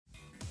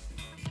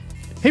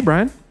Hey,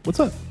 Brian, what's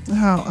up?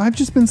 Oh, I've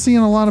just been seeing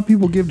a lot of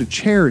people give to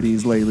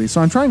charities lately,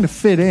 so I'm trying to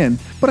fit in,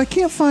 but I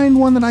can't find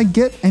one that I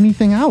get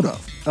anything out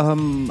of.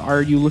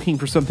 Are you looking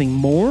for something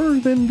more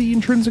than the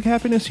intrinsic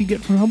happiness you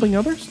get from helping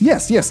others?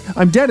 Yes,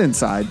 I'm dead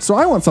inside, so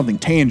I want something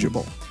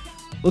tangible.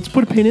 Let's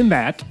put a pin in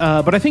that,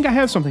 but I think I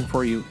have something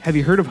for you. Have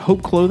you heard of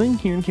Hope Clothing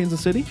here in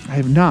Kansas City? I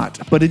have not,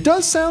 but it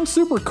does sound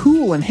super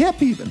cool and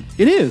hip even.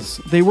 It is.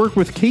 They work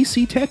with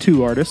KC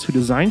tattoo artists who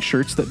design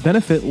shirts that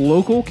benefit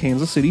local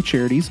Kansas City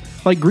charities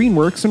like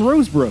Greenworks and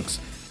Rosebrooks.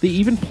 They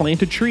even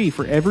plant a tree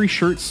for every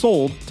shirt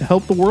sold to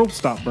help the world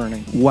stop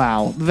burning.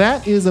 Wow,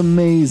 that is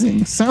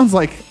amazing. Sounds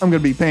like I'm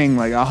going to be paying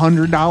like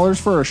 $100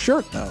 for a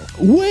shirt, though.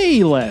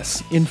 Way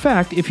less. In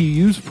fact, if you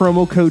use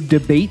promo code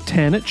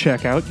DEBATE10 at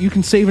checkout, you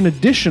can save an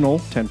additional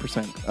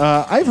 10%.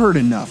 I've heard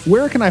enough.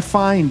 Where can I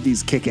find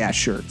these kick-ass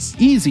shirts?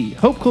 Easy.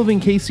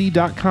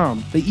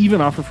 HopeClothingKC.com. They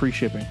even offer free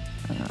shipping.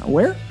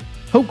 Where?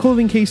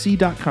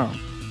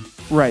 HopeClothingKC.com.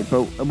 Right,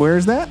 but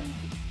where's that?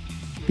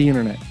 The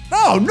internet.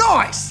 Oh,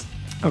 nice!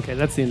 Okay,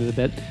 that's the end of the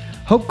bit.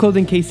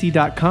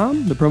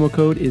 HopeClothingKC.com. The promo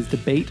code is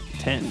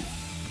DEBATE10.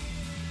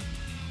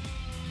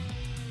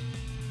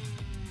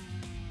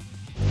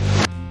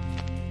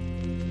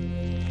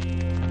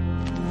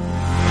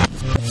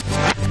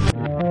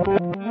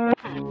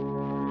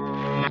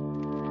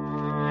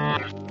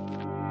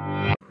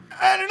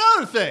 And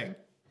another thing.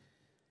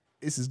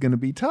 This is going to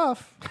be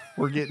tough.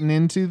 We're getting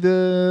into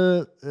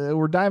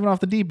we're diving off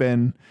the deep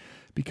end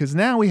because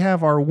now we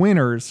have our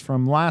winners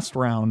from last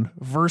round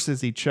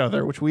versus each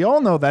other, which we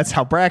all know that's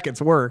how brackets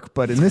work.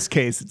 But in this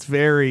case, it's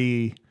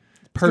very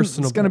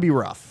Personal. It's going to be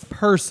rough.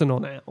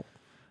 Personal now.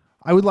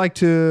 I would like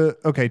to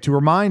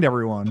remind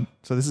everyone.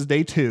 So this is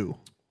day 2.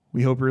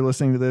 We hope you're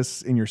listening to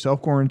this in your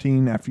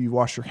self-quarantine after you've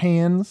washed your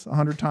hands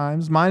 100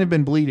 times. Mine have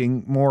been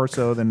bleeding more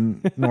so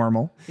than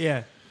normal.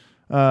 Yeah.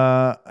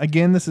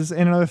 Again, this is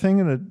another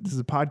thing. This is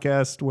a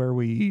podcast where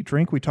we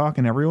drink, we talk,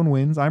 and everyone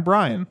wins. I'm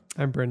Brian.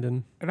 I'm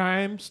Brendan. And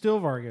I'm still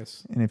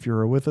Vargas. And if you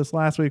were with us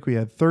last week, we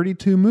had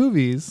 32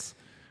 movies.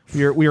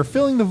 We are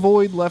filling the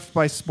void left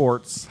by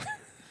sports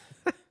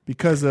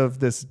because of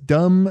this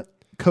dumb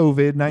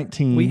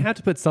COVID-19. We had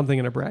to put something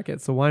in a bracket,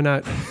 so why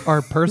not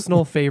our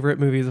personal favorite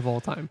movies of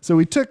all time? So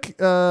we took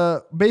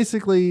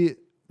basically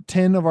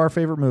 10 of our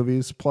favorite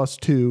movies plus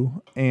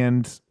 2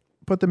 and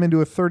put them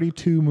into a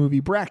 32 movie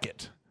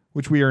bracket,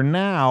 which we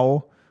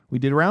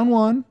did round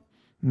 1,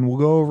 and we'll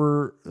go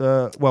over,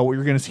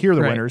 you're going to hear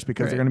the winners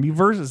because they're going to be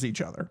versus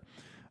each other.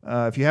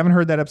 If you haven't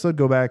heard that episode,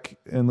 go back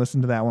and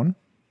listen to that one.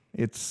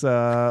 It's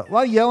a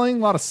lot of yelling, a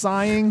lot of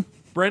sighing.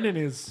 Brendan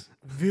is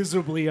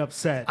visibly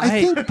upset.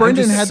 I think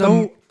Brendan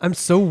I'm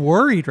so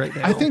worried right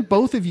now. I think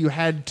both of you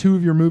had 2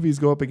 of your movies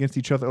go up against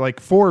each other,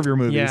 like 4 of your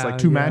movies, like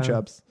 2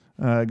 matchups.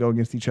 Go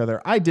against each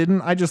other. I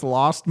didn't. I just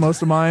lost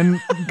most of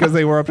mine because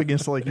they were up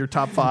against like your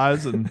top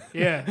 5s and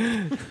yeah.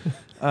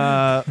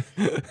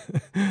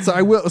 So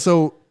I will.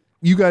 So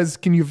you guys,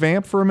 can you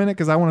vamp for a minute?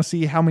 Because I want to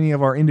see how many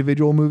of our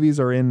individual movies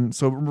are in.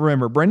 So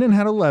remember, Brendan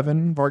had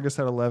 11, Vargas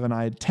had 11,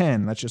 I had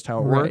 10. That's just how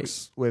it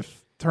works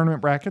with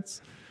tournament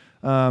brackets.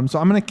 So I'm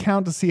going to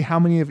count to see how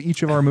many of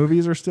each of our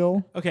movies are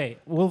still. Okay,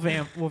 we'll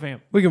vamp.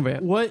 We can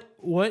vamp.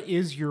 What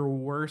is your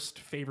worst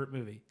favorite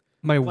movie?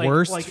 My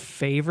worst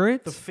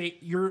favorite?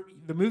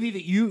 The movie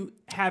that you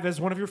have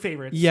as one of your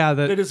favorites. Yeah,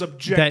 that is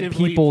objectively that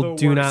people the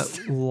do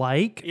worst. not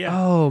like. Yeah.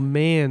 Oh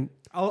man.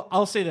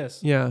 I'll say this.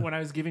 Yeah. When I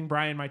was giving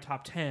Brian my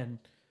top 10,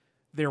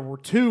 there were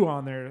 2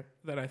 on there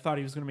that I thought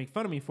he was going to make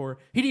fun of me for.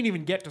 He didn't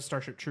even get to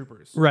Starship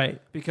Troopers.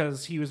 Right.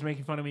 Because he was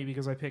making fun of me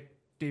because I picked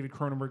David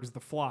Cronenberg's The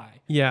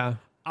Fly. Yeah.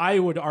 I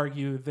would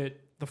argue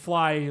that The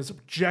Fly is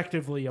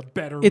objectively a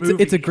better movie.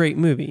 It's a great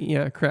movie.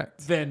 Yeah,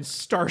 correct. Than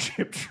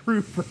Starship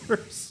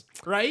Troopers,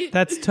 right?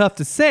 That's tough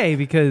to say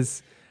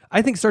because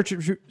I think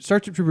Starship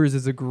Troopers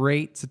is a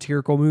great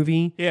satirical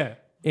movie. Yeah.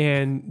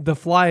 And The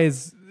Fly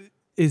is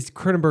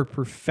Cronenberg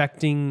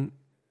perfecting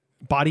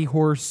body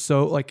horror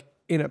so like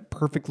in a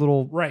perfect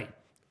little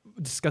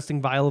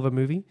disgusting vial of a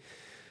movie.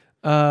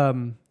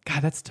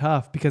 God, that's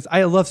tough because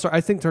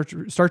I think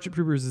Starship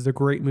Troopers is a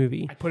great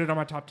movie. I put it on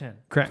my top 10.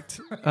 Correct.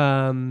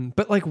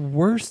 But like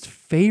worst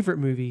favorite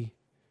movie,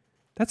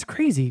 that's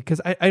crazy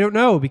because I don't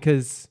know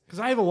because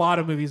I have a lot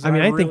of movies. That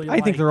I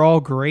think they're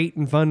all great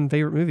and fun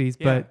favorite movies,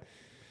 but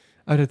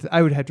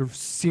I would have to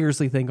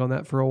seriously think on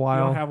that for a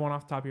while. You don't have one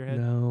off the top of your head?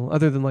 No,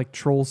 other than like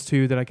Trolls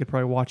 2 that I could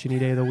probably watch any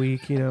day of the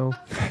week, you know.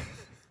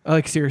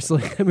 Like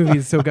seriously, that movie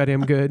is so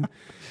goddamn good.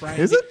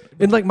 Brian, is it?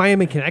 And like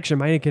Miami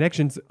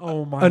Connection's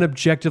an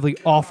objectively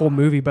awful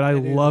movie, but I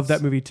love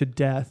that movie to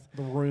death.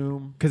 The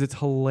Room, because it's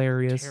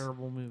hilarious.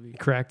 Terrible movie.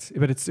 Correct,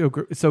 but it's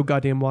so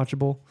goddamn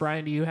watchable.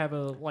 Brian, do you have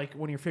one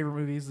of your favorite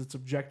movies that's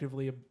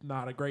objectively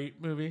not a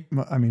great movie?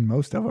 I mean,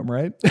 most of them,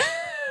 right?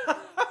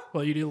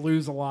 Well, you did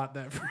lose a lot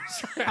that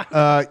first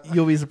round.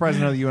 You'll be surprised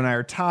to know that you and I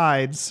are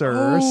tied,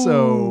 sir. Oh.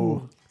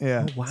 So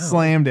yeah, wow.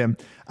 Slammed him.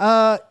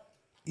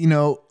 You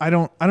know, I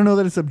don't know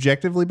that it's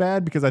objectively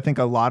bad because I think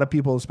a lot of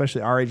people,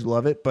 especially our age,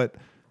 love it. But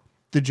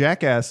the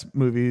Jackass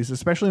movies,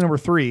 especially number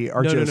 3,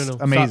 are just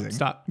amazing.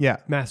 Stop. Yeah.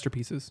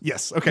 Masterpieces.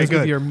 Yes. Okay. Those Good.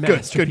 movies are Good. Good.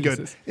 masterpieces.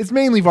 Good. It's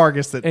mainly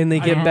Vargas that. And they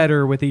get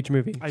better with each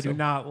movie. I do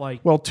not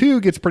like. Well,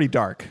 2 gets pretty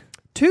dark.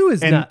 2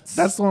 is And nuts.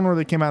 that's the one where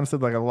they came out and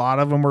said like a lot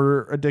of them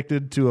were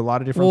addicted to a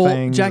lot of different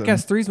things.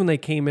 Jackass 3 is when they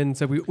came in and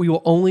said, we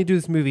will only do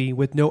this movie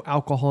with no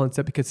alcohol on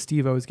set because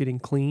Steve-O is getting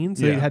clean.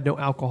 So Yeah. they had no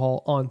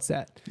alcohol on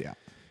set. Yeah.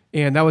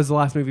 And that was the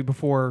last movie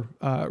before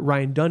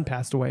Ryan Dunn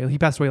passed away. He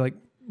passed away like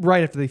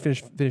right after they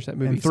finished that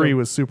movie. And 3 So-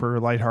 was super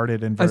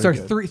lighthearted and very I'm sorry,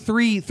 good.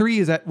 three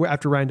is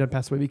after Ryan Dunn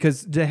passed away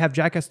because they have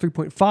Jackass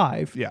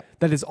 3.5. Yeah.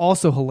 That is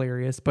also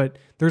hilarious, but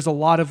there's a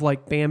lot of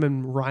like Bam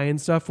and Ryan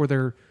stuff where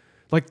they're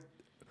like,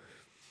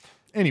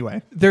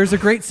 Anyway, there's a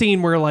great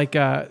scene where like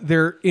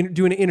they're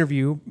doing an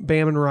interview,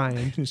 Bam and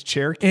Ryan. his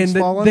chair keeps And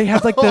falling. they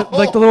have like the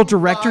little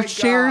director's my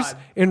chairs, God.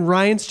 and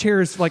Ryan's chair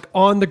is like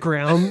on the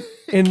ground,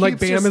 and like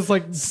keeps Bam just is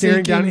like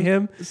staring down at sinking-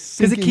 him because it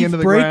sinking keeps into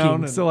the breaking.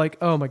 ground and- So like,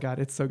 oh my God,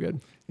 it's so good.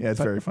 Yeah, it's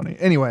very funny.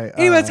 Anyway,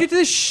 Let's get to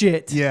this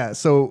shit. yeah.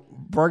 So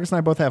Vargas and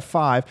I both have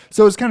 5.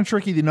 So it's kind of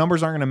tricky. The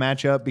numbers aren't going to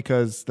match up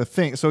because the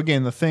thing. So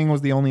again, the thing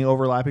was the only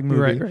overlapping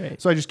movie.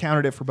 Right. So I just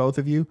counted it for both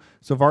of you.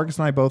 So Vargas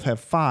and I both have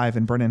 5,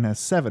 and Brendan has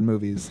 7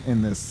 movies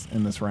in this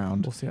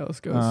round. We'll see how this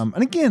goes. And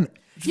again,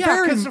 it's Yeah,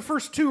 very- because the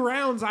first 2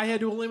 rounds I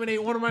had to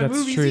eliminate one of my That's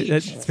movies true. each.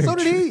 That's very So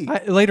did true.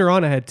 he. Later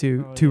on, I had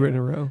two written in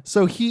a row.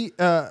 So he,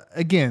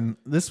 again,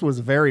 this was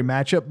very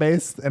matchup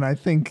based, and I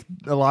think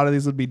a lot of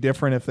these would be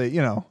different if they,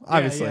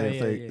 obviously if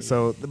they. yeah.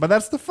 So, but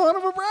that's the fun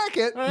of a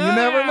bracket. You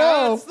never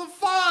know. That's the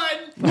fun.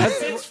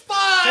 It's fun.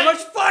 How much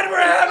fun we're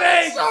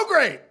It's so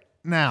great.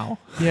 Now,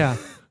 Yeah.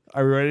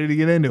 are we ready to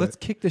get into Let's it?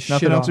 kick this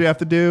Nothing shit else off. we have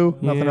to do.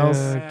 Nothing Yeah. else.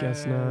 I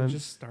guess not.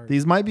 Just start.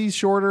 These might be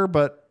shorter,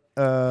 but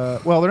well,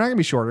 they're not going to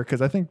be shorter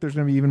because I think there's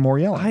going to be even more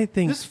yelling. I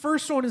think This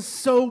first one is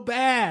so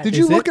bad. Did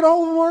you Is look it? at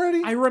all of them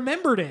already? I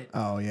remembered it.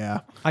 Oh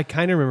yeah. I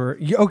kind of remember.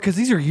 Oh, because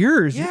these are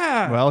yours.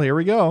 Yeah. Well, here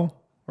we go.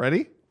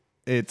 Ready?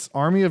 It's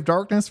Army of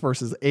Darkness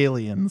versus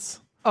Aliens.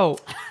 Oh,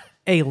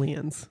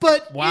 aliens.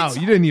 but Wow, it's-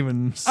 you didn't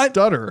even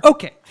stutter.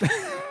 Okay.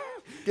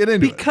 Get into it.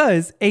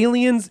 Because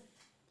aliens,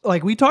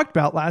 like we talked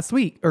about last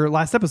week or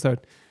last episode.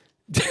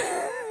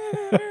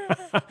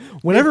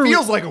 Whenever It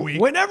feels like a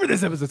week. Whenever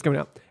this episode's coming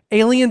out,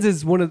 Aliens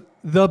is one of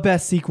the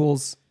best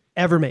sequels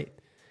ever made,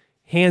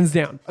 hands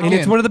down, and it's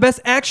Again. one of the best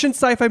action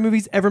sci-fi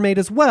movies ever made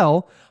as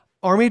well.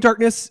 Army of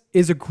Darkness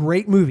is a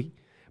great movie,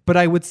 but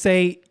I would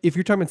say if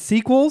you're talking about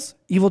sequels,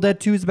 Evil Dead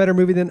 2 is a better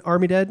movie than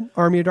Army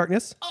of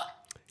Darkness.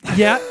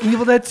 Yeah,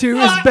 Evil Dead 2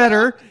 is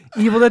better.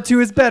 Evil Dead 2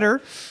 is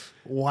better.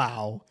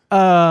 Wow.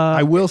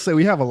 I will say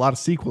we have a lot of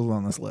sequels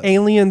on this list.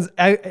 Aliens,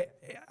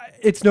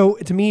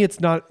 to me, it's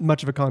not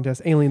much of a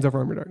contest. Aliens over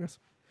Army of Darkness.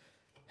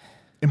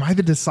 Am I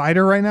the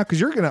decider right now?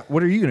 Because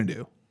what are you gonna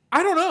do?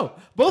 I don't know.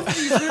 Both of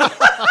these.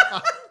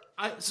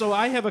 So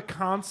I have a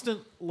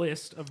constant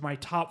list of my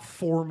top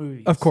 4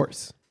 movies. Of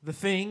course. The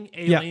Thing,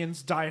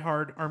 Aliens, Die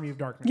Hard, Army of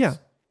Darkness. Yeah.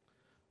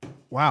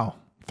 Wow.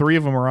 3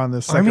 of them are on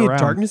this second Army round. of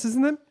Darkness is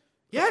in them?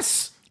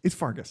 Yes. It's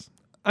Fargus.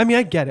 I mean,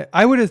 I get it.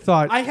 I would have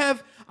thought. I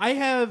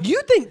have.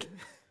 You think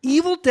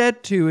Evil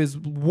Dead 2 is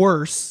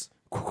worse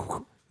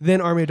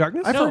than Army of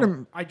Darkness? I've No, heard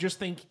him. I just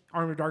think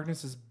Army of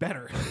Darkness is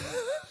better.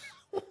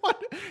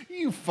 What?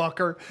 You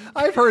fucker.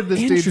 I've heard this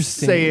dude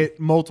Interesting. say it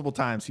multiple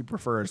times. He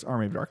prefers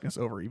Army of Darkness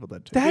over Evil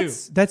Dead 2.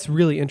 That's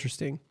really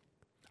interesting.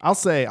 I'll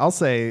say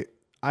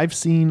I've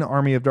seen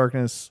Army of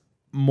Darkness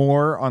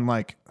more on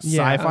like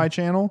Yeah. Sci-Fi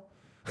Channel,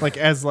 like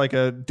as like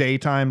a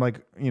daytime,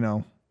 like,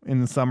 in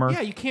the summer.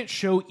 Yeah, you can't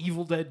show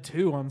Evil Dead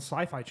 2 on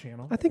Sci-Fi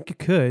Channel. I think you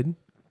could.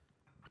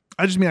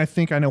 I just mean I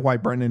think I know why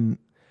Brendan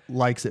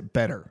likes it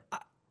better.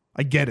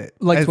 I get it.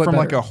 Likes what from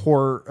like better? a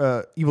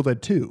horror Evil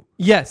Dead 2.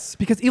 Yes,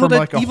 because Evil From Dead,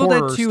 like a Evil Dead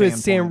horror 2 is Sam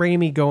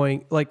standpoint. Raimi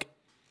going, like,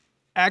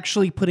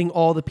 actually putting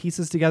all the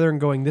pieces together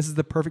and going, this is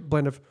the perfect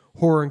blend of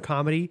horror and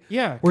comedy.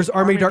 Yeah. Whereas 'cause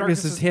Army of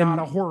Darkness is him. not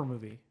a horror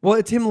movie. Well,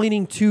 it's him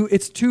leaning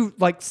it's too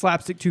like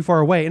slapstick too far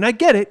away. And I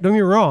get it, don't get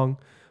me wrong,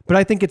 but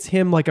I think it's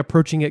him like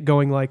approaching it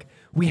going like,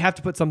 we have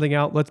to put something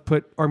out, let's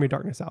put Army of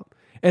Darkness out.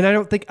 And I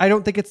don't think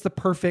it's the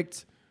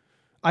perfect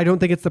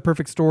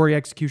story,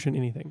 execution,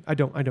 anything. I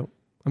don't.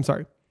 I'm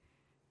sorry.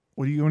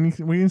 What are you going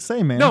to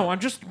say, man? No, I'm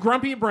just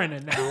grumpy at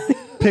Brendan now.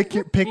 pick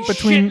He's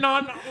between. shitting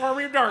on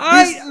Army of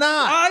Darkness. He's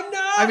not. I'm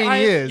not. I mean,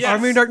 he is. Yes.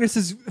 Army of Darkness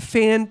is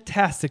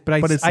fantastic,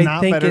 but But it's I not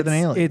think better it's, than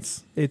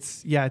Aliens.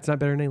 It's not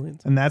better than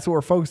Aliens. And that's what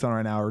we're focused on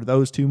right now. Are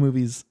those two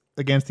movies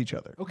against each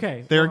other?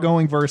 Okay. They're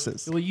going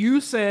versus. Well,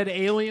 you said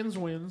Aliens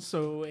wins,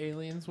 so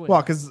Aliens win.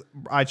 Well, because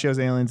I chose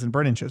Aliens and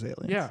Brendan chose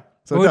Aliens. Yeah.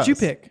 So What it would you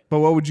does. pick? But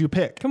what would you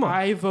pick? Come on.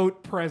 I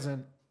vote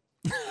present.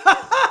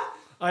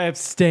 I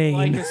abstain.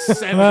 Like a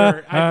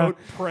senator, I vote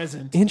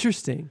present.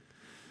 Interesting.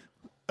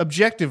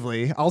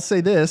 Objectively, I'll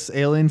say this: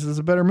 Aliens is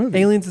a better movie.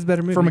 Aliens is a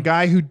better movie. From a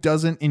guy who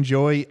doesn't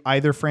enjoy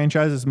either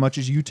franchise as much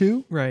as you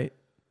two, Right.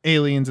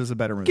 Aliens is a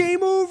better movie.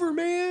 Game over,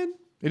 man.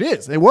 It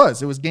is. It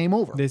was. It was game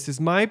over. This is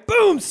my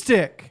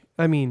boomstick.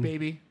 I mean,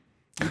 Baby,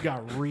 you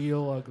got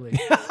real ugly.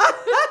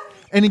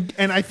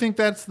 And I think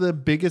that's the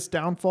biggest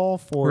downfall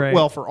for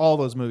Right. for all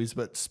those movies,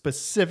 but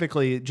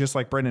specifically, just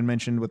like Brendan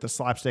mentioned with the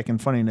slapstick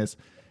and funniness,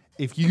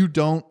 if you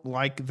don't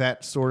like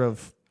that sort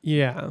of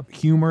Yeah.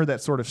 humor,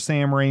 that sort of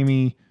Sam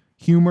Raimi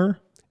humor,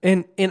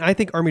 And I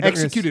think Army of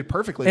Darkness executed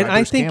perfectly And by I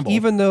Bruce think Campbell.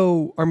 even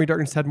though Army of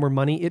Darkness had more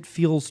money, it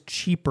feels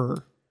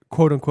cheaper,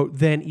 quote unquote,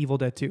 than Evil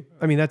Dead 2.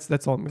 I mean, that's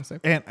all I'm gonna say.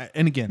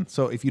 and again,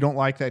 so if you don't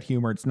like that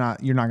humor,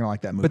 you're not gonna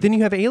like that movie. But then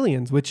you have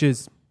Aliens, which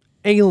is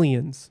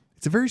Aliens.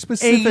 it's a very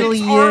specific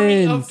Aliens.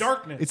 Army of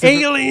Darkness. It's a,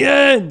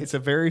 Aliens. it's a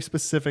very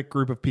specific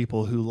group of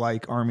people who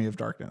like Army of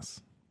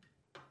Darkness.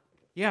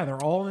 Yeah,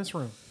 they're all in this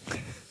room.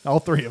 All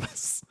three of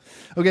us.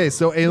 Okay,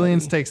 so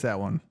Aliens takes that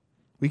one.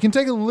 We can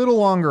take a little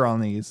longer on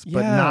these,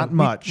 but not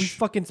much. We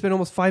fucking spent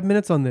almost 5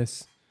 minutes on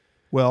this.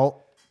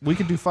 Well, we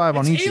could do 5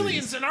 on It's each of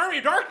Aliens these. and Army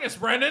of Darkness,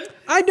 Brendan.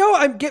 I know.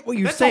 I get what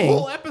you're That's a saying.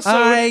 whole episode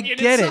I in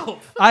get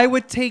itself. it. I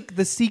would take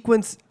the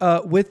sequence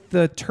with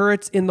the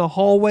turrets in the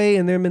hallway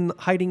and them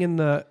hiding in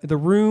the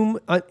room,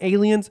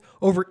 Aliens,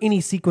 over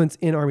any sequence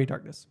in Army of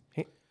Darkness.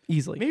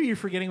 Easily. Maybe you're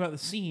forgetting about the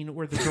scene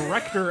where the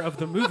director of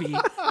the movie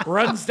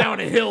runs down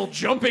a hill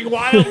jumping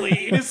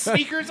wildly in his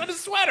sneakers and a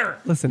sweater.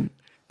 Listen,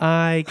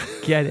 I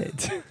get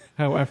it.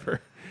 However,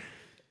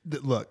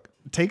 Look,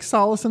 take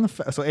solace in the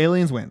fact. So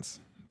Aliens wins,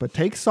 but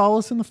take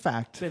solace in the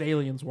fact That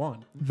Aliens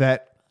won.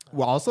 that,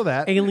 well, also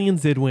that,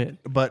 Aliens did win.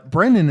 but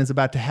Brendan is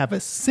about to have a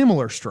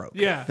similar stroke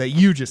that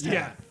you just had.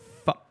 Yeah.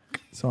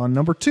 Fuck. So on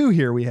number 2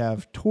 here, we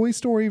have Toy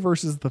Story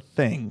versus The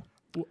Thing.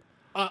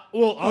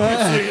 Well,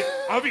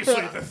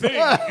 obviously, The Thing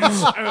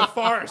is a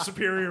far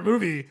superior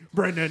movie,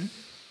 Brendan,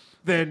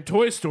 than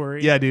Toy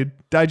Story. Yeah, dude,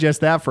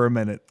 digest that for a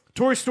minute.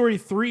 Toy Story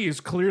 3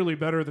 is clearly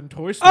better than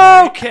Toy Story.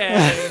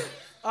 Okay.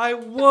 I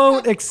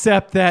won't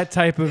accept that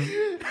type of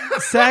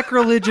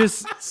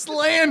sacrilegious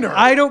Slander.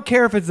 I don't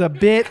care if it's a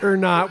bit or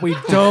not. We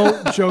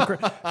don't joke.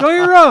 Don't get me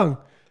wrong.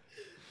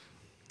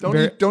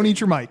 Don't eat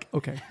your mic.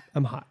 Okay.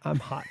 I'm hot.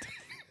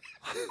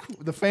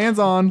 The fan's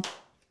on.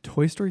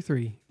 Toy Story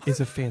 3 is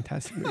a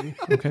fantastic movie.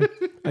 Okay.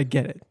 I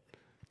get it.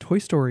 Toy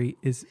Story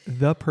is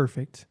the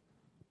perfect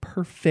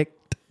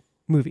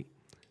movie.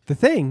 The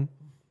Thing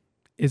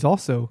is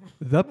also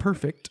the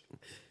perfect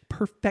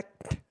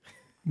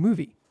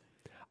movie.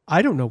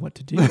 I don't know what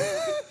to do.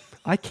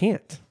 I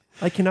can't.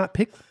 I cannot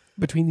pick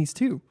between these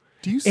two.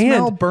 Do you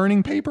smell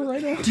burning paper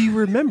right now? Do you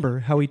remember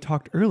how we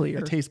talked earlier?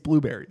 I taste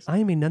blueberries. I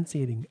am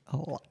enunciating a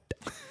lot.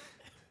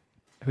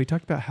 We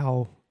talked about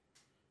how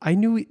I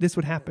knew this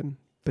would happen,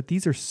 but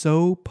these are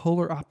so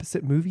polar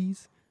opposite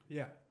movies.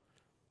 Yeah.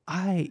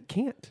 I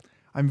can't.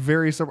 I'm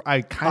very surprised.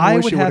 I kind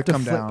of wish it would have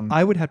come down.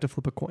 I would have to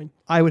flip a coin.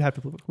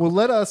 Well,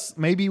 let us,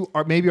 maybe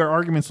our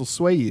arguments will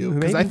sway you.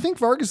 Because I Maybe. think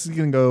Vargas is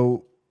going to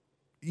go,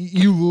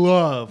 you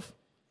love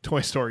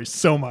Toy Story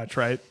so much,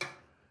 right?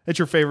 It's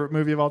your favorite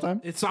movie of all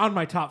time? It's on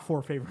my top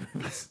 4 favorite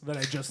movies that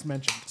I just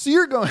mentioned. So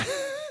you're going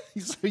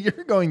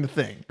The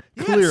Thing,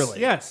 clearly.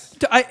 Yes.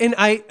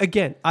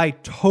 I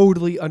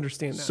totally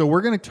understand that. So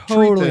we're going to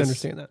totally treat this.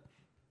 understand that.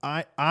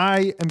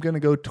 I am going to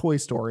go Toy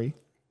Story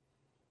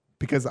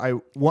because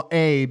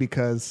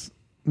because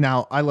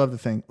now I love The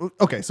Thing.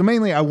 Okay, so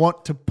mainly I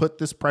want to put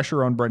this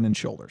pressure on Brendan's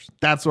shoulders.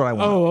 That's what I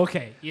want. Oh,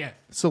 okay. Yeah.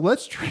 So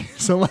let's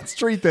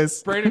treat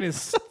this. Brandon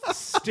is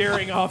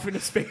staring off into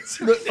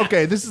space.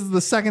 Okay, this is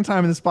the second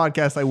time in this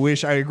podcast I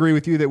wish I agree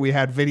with you that we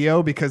had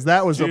video because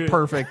that was a Dude.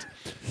 perfect.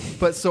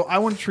 But so I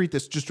want to treat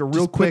this just a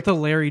real Put quick the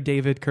Larry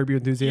David Curb Your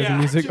Enthusiasm Yeah.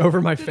 music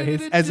over my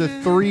face. as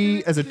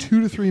a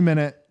 2 to 3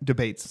 minute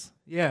debates.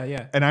 Yeah,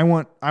 yeah. And I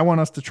want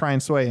us to try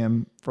and sway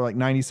him for like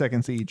 90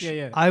 seconds each. Yeah,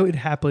 yeah. I would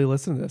happily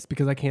listen to this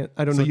because I don't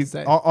know what to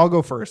say. I'll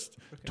go first.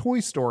 Okay. Toy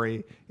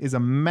Story is a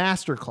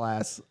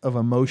masterclass of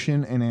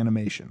emotion and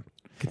animation.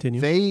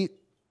 Continue.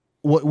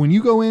 When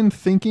you go in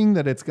thinking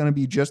that it's going to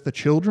be just a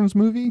children's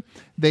movie,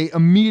 they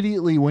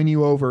immediately win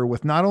you over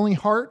with not only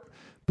heart,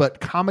 but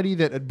comedy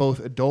that both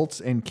adults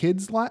and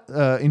kids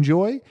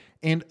enjoy,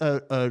 and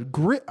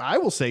I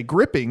will say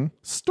gripping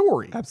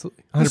story.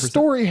 Absolutely. The 100%.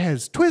 story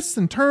has twists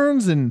and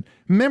turns and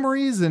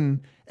memories,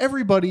 and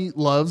everybody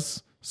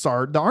loves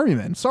the Army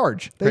Man,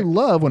 Sarge. They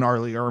love when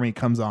Army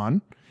comes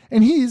on,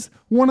 and he's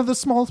one of the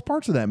smallest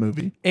parts of that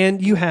movie.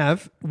 And you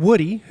have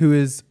Woody, who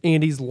is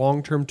Andy's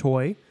long-term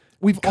toy.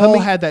 We've all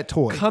had that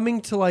toy.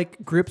 Coming to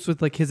like grips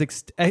with like his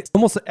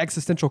almost an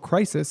existential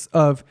crisis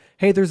of,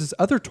 hey, there's this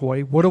other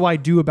toy. What do I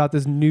do about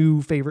this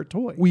new favorite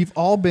toy? We've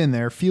all been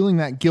there, feeling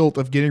that guilt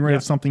of getting rid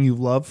of something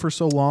you've loved for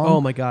so long. Oh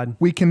my God.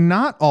 We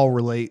cannot all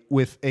relate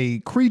with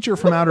a creature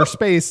from outer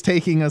space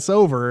taking us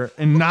over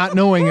and not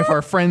knowing if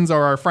our friends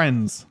are our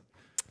friends.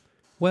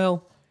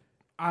 Well,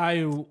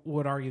 I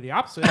would argue the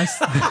opposite.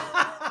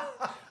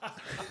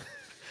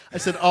 I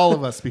said all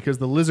of us because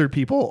the lizard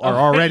people are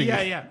already.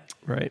 Yeah.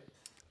 right.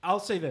 I'll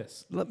say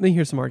this. Let me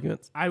hear some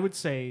arguments. I would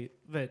say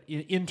that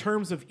in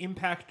terms of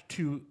impact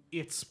to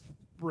its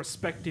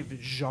respective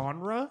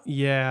genre,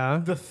 Yeah.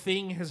 The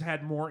Thing has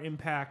had more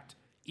impact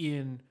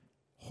in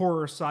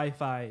horror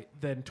sci-fi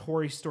than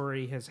Toy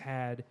Story has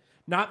had.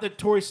 Not that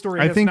Toy Story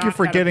I has think not you're had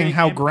a forgetting big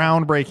how impact.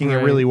 groundbreaking it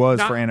Right. really was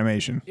Not- for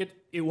animation.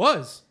 It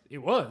was.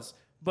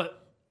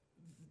 But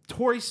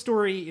Toy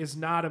Story is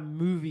not a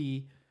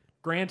movie.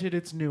 Granted,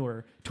 it's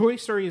newer. Toy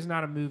Story is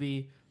not a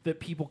movie that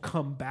people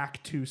come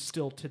back to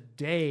still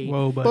today.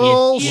 Whoa, buddy.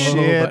 Bullshit.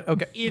 Whoa, but-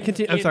 okay. In-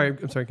 Continue. I'm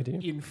sorry.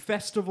 Continue. In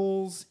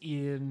festivals,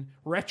 in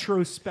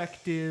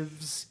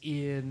retrospectives,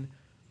 in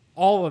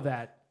all of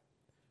that.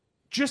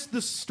 Just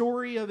the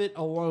story of it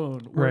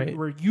alone,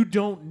 where you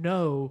don't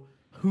know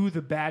who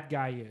the bad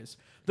guy is.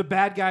 The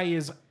bad guy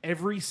is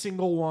every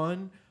single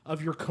one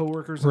of your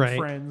coworkers and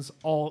friends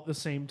all at the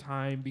same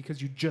time because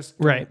you just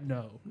don't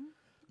know.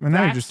 And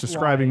now you're just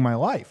describing my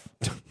life.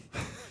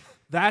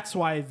 That's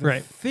why the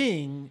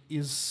Thing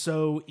is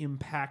so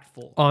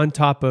impactful. On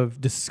top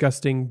of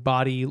disgusting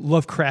body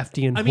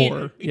Lovecraftian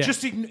horror.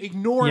 Just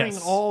ignoring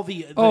all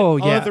the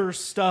other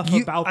stuff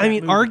about that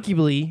movie.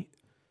 Arguably...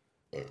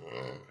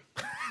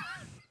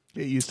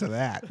 Get used to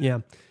that. Yeah.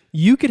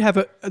 You could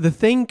have The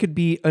Thing could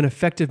be an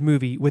effective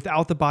movie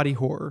without the body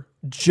horror,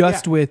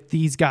 just with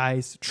these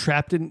guys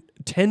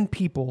 10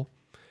 people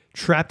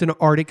trapped in an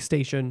Arctic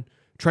station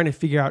trying to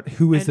figure out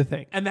who is the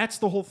Thing. And that's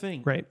the whole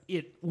thing. Right.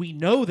 We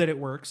know that it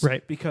works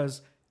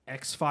because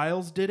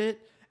X-Files did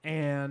it,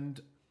 and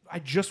I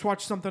just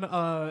watched something,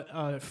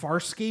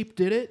 Farscape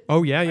did it.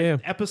 Oh, yeah.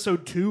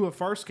 Episode 2 of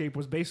Farscape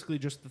was basically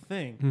just The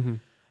Thing. Mm-hmm.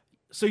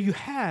 So you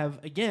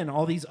have, again,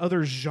 all these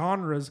other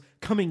genres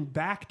coming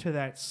back to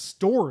that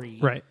story.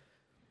 Right.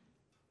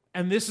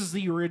 And this is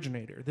the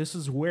originator. This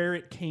is where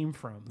it came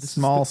from. This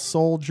Small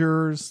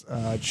Soldiers,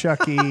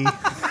 Chucky.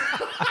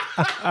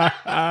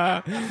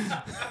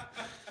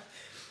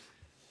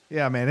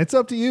 Yeah, man, it's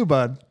up to you,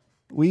 bud.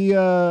 We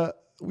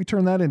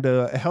turned that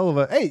into a hell of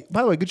a... Hey,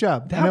 by the way, good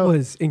job. That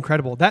was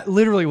incredible. That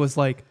literally was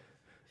like...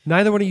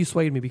 Neither one of you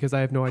swayed me because I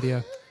have no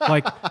idea.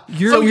 Like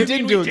you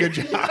didn't do a good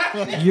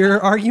job.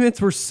 Your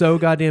arguments were so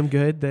goddamn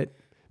good that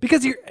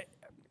because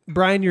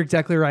Brian, you're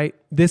exactly right.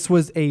 This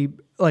was a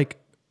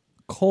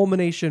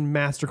culmination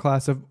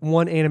masterclass of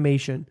 1,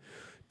 animation,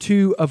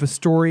 2, of a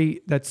story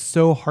that's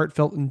so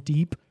heartfelt and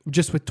deep,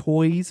 just with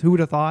toys. Who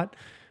would have thought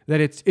that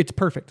it's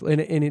perfect,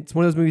 and it's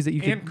one of those movies that you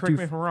can. And correct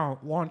me if I'm wrong.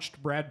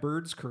 Launched Brad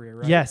Bird's career,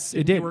 right? Yes,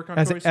 it did.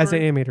 As an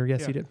animator,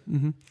 yes, he did.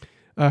 Mm-hmm.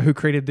 Who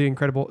created the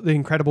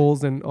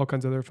Incredibles and all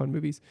kinds of other fun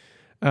movies.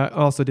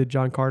 Also did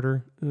John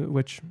Carter,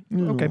 which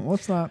okay.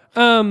 Let's not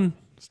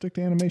stick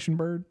to animation,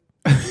 Bird.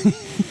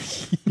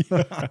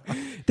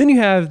 Then you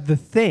have The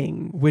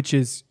Thing, which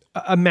is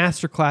a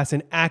masterclass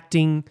in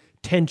acting,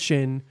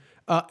 tension,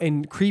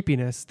 and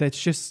creepiness that's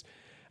just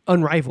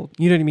unrivaled.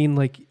 You know what I mean?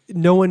 Like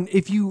no one.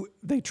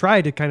 They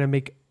tried to kind of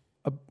make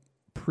a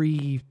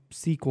pre-make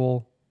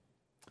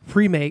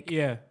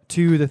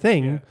to The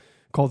Thing. Yeah.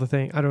 Called The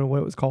Thing. I don't know what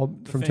it was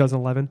called from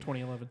 2011.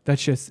 2011.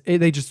 That's just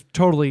they just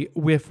totally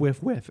whiff.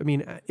 I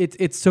mean,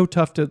 it's so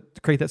tough to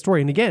create that story.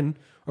 And again,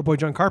 our boy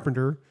John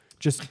Carpenter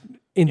just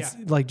just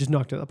knocked it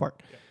out of the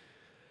park.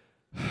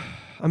 Yeah.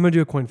 I'm gonna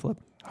do a coin flip.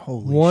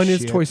 Holy 1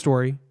 shit. is Toy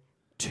Story.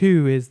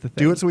 2 is The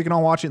Thing. Do it so we can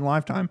all watch it in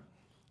live time.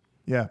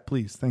 Yeah,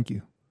 please. Thank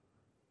you.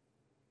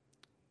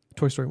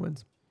 Toy Story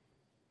wins.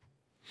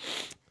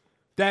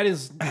 That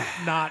is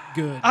not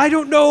good. I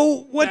don't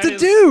know what to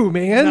do,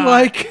 man.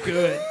 Like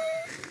good.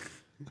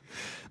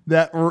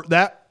 That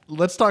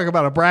let's talk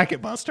about a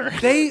bracket buster.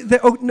 Okay,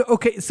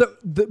 so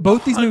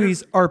both these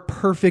movies are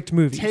perfect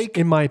movies,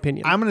 in my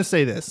opinion. I'm going to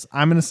say this.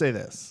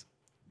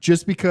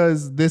 Just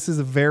because this is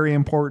very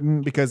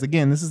important, because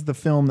again, this is the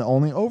film that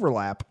only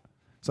overlap.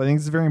 So I think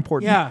this is very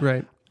important. Yeah.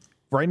 Right.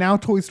 Right now,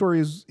 Toy Story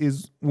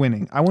is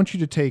winning. I want you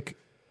to take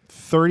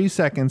 30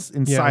 seconds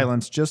in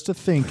silence just to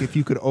think if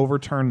you could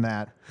overturn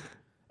that.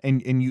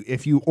 And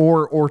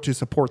or to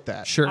support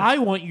that. Sure. I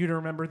want you to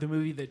remember the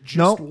movie that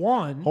just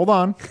won. Hold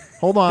on.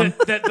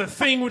 that the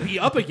Thing would be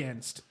up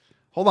against.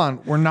 Hold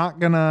on. We're not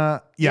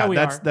gonna. Yeah,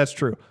 that's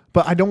true.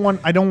 But I don't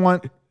want.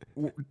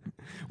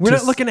 We're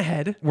not looking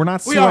ahead. We're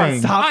not swaying.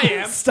 Stop. I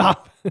am.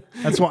 Stop.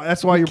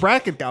 That's why your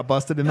bracket got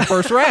busted in the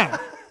first round.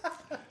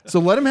 So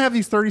let him have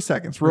these 30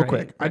 seconds real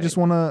quick. Right. I just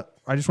want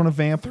to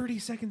vamp. 30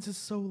 seconds is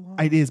so long.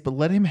 It is, but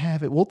let him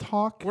have it. We'll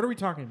talk. What are we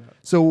talking about?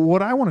 So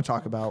what I want to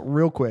talk about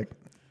real quick.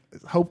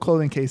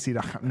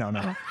 HopeClothingKC.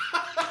 No.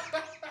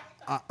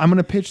 I'm going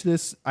to pitch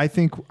this. I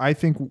think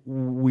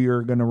we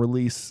are going to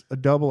release a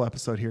double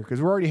episode here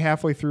because we're already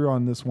halfway through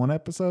on this one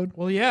episode.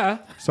 Well, yeah.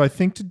 So I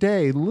think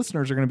today the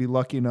listeners are going to be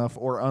lucky enough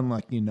or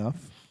unlucky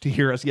enough to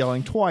hear us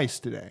yelling twice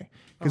today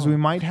because we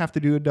might have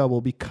to do a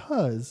double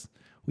because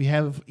we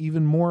have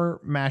even more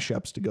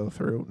mashups to go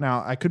through.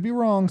 Now, I could be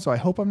wrong, so I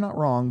hope I'm not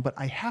wrong, but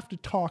I have to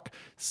talk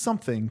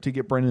something to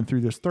get Brendan through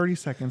this 30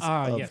 seconds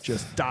of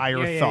just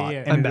dire thought.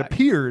 Yeah. And it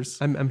appears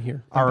I'm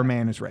here. Our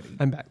man is ready.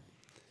 I'm back.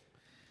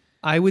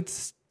 I would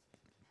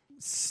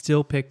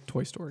still pick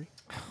Toy Story.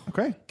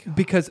 Okay.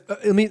 Because,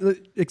 let me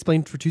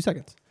explain for 2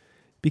 seconds.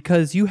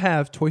 Because you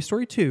have Toy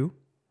Story 2,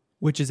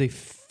 which is a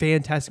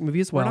fantastic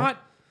movie as well. We're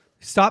not...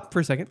 Stop for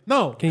a second.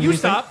 No, you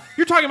stop.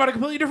 You're talking about a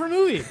completely different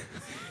movie.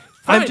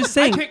 I'm just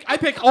saying. I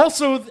pick The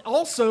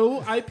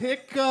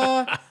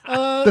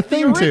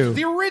Thing too.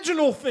 The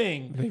original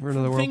Thing. Thing from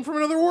Another World. Thing from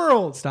Another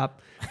World.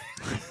 Stop.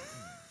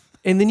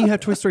 And then you have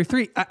Toy Story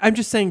 3. I'm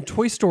just saying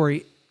Toy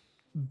Story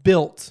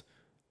built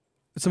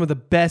some of the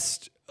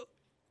best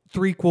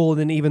threequel and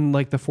then even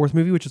like the fourth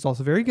movie, which is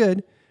also very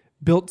good,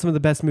 built some of the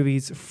best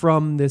movies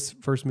from this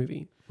first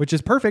movie, which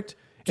is perfect.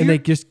 And they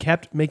just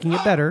kept making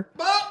it better.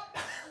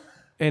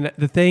 And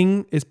The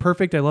Thing is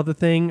perfect. I love The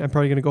Thing. I'm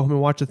probably going to go home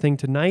and watch The Thing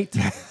tonight.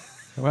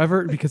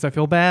 However, because I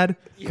feel bad.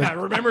 Yeah,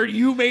 remember,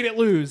 you made it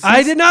lose.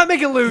 I did not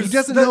make it lose. He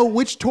doesn't know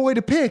which toy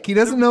to pick. He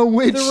doesn't know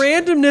which. The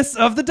randomness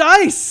of the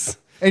dice.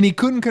 And he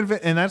couldn't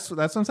convince. And that's what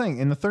I'm saying.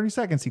 In the 30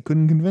 seconds, he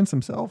couldn't convince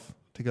himself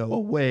to go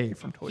away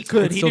from Toy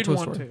Story. He still didn't Toy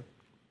want Story. to.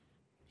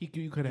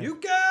 You could have. You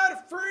got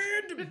a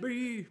friend to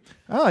be.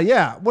 Oh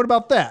yeah. What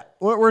about that?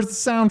 Where's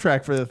the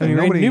soundtrack for the thing?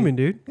 Randy Newman,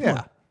 dude. Come Yeah.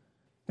 on.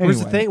 Where's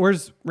the Anyway, thing?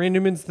 Where's Randy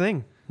Newman's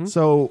thing?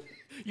 So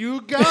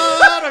You got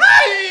a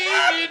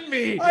thing in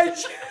me. I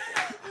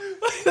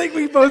think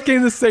we both came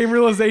to the same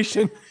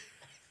realization.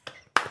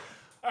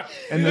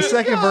 and the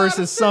second verse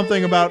is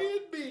something about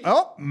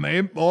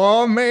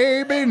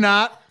maybe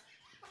not.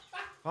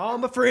 All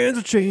my friends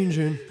are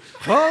changing.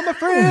 All my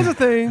friends are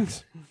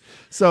things.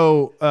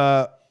 So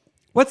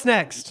What's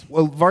next?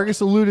 well,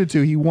 Vargas alluded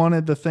to he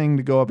wanted the thing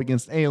to go up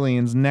against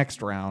aliens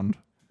next round,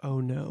 Oh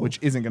no. which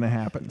isn't going to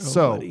happen. Oh,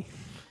 so buddy.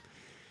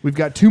 we've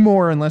got two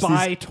more unless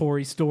Bye,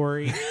 Toy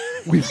Story.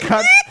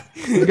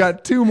 we've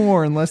got two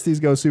more unless these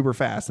go super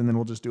fast, and then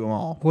we'll just do them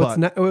all. What's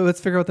But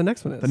let's figure out what the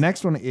next one is. the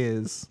next one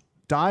is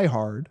Die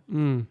Hard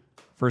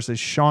versus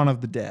Shaun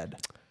of the Dead.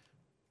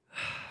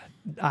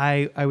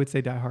 I would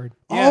say Die Hard.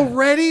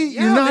 Already?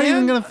 You're not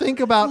even going to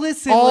think about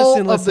Listen, all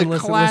listen, of the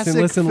listen, classic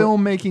listen.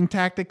 filmmaking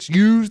tactics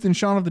used in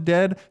Shaun of the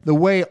Dead, the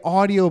way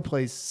audio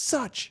plays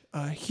such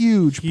a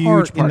huge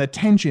part in part. the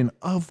tension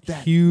of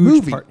that Huge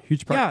movie. part.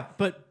 Huge part. Yeah,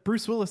 but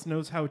Bruce Willis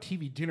knows how a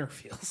TV dinner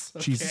feels.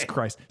 Okay. Jesus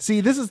Christ.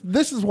 See, this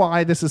is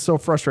why this is so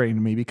frustrating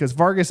to me, because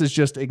Vargas is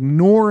just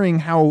ignoring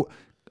how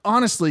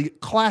honestly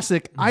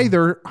classic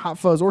either Hot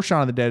Fuzz or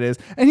Shaun of the Dead is,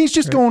 and he's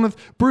just going with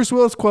Bruce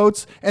Willis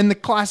quotes and the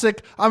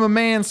classic "I'm a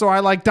man so I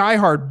like Die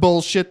Hard"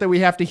 bullshit that we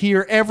have to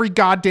hear every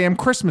goddamn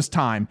Christmas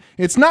time.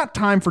 It's not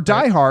time for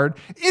Die Hard,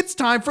 it's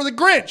time for the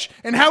Grinch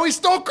and how he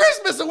stole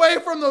Christmas away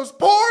from those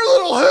poor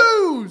little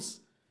Who's.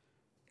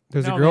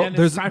 There's No, a girl. man, it's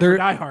there's time there, for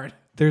Die Hard.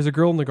 There's a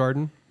girl in the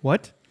garden.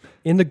 What?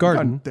 In the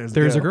garden.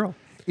 There's a girl.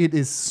 It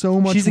is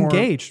so much She's more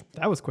engaged.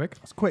 That was quick.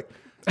 quick.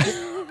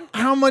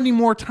 How many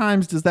more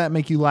times does that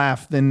make you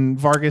laugh than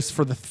Vargas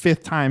for the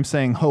 5th time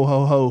saying "ho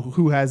ho ho"?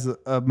 Who has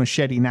a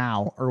machete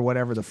now, or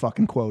whatever the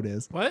fucking quote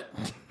is? What?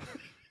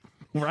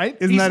 Right?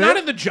 Isn't He's that not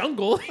it? in the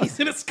jungle. He's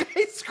in a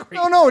skyscraper.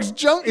 No,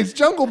 it's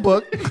Jungle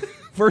Book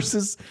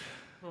versus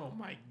Oh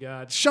my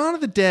God. Shaun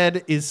of the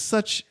Dead is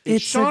such.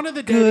 It's Shaun a of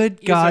the Dead good is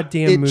a-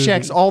 goddamn It movie.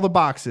 checks all the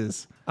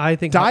boxes. I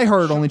think Die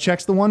Hard only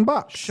checks the one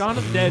box. Shaun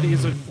of the Dead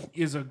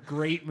is a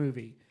great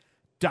movie.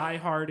 Die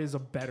Hard is a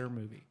better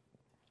movie.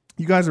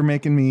 You guys are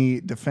making me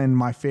defend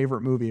my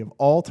favorite movie of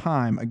all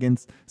time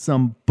against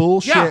some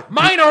bullshit. Yeah,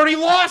 mine already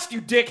lost,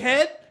 you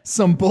dickhead.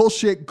 Some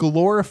bullshit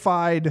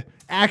glorified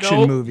action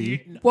Nope. movie.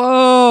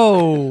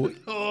 Whoa,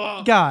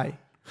 guy.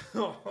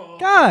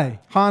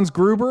 Hans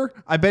Gruber.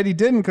 I bet he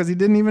didn't because he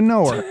didn't even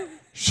know her.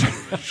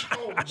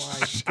 Oh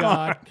my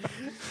God.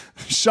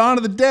 Shaun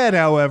of the Dead,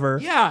 however.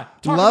 Yeah.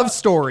 talk Love about-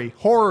 story,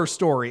 horror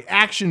story,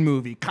 action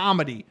movie,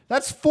 comedy.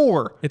 That's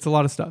 4. It's a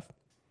lot of stuff.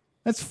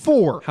 That's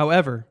 4.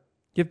 However,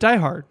 you have Die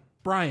Hard.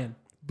 Brian.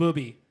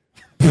 Booby.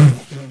 I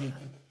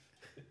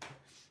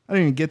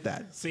didn't even get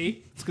that.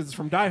 See? It's because it's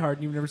from Die Hard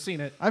and you've never seen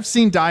it. I've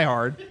seen Die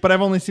Hard, but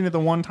I've only seen it the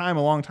one time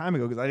a long time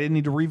ago because I didn't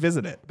need to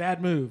revisit it.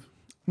 Bad move.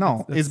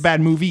 No, it's a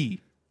bad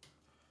movie.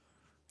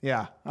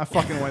 Yeah, I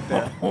fucking went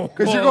there.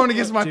 Because you're going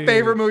against my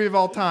favorite movie of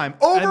all time.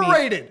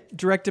 Overrated.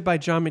 Directed by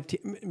John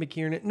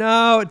McTiernan.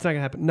 No, it's not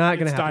gonna happen. Not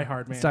gonna It's happen. Die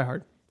Hard, man. It's Die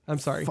Hard. I'm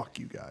sorry. Fuck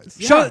you guys.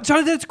 Shaun,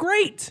 that's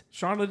great.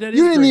 Shaun of the Dead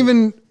You is didn't great.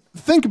 even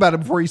think about it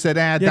before you said,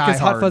 Yeah, Die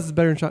because Hard. Hot Fuzz is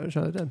better than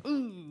Shaun of the Dead.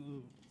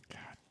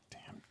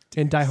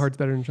 And Die Hard's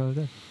better than Shaun of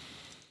the Dead.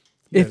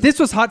 If this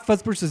was Hot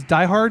Fuzz versus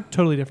Die Hard,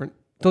 totally different.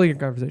 Totally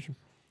different conversation.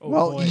 Oh,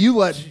 Well, boy. you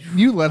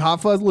let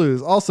Hot Fuzz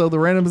lose. Also, the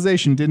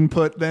randomization didn't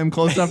put them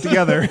close enough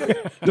together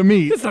to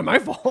meet. It's not my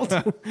fault.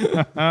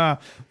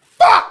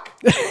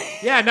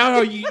 Yeah,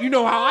 now you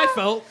know how I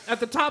felt at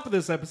the top of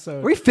this episode.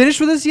 Are we finished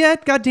with this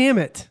yet? God damn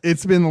it.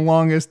 It's been the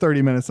longest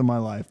 30 minutes of my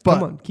life. But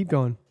Come on, keep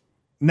going.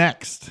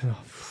 next.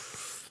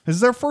 This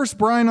is our first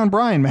Brian on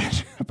Brian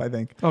matchup, I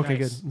think. Okay,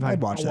 Nice. good.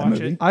 I'd watch I'll that watch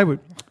movie. it. I would.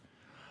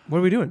 What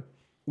are we doing?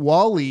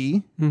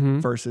 Wall-E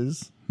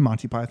versus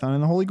Monty Python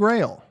and the Holy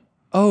Grail.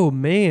 Oh,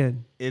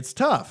 man. It's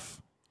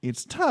tough.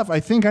 It's tough. I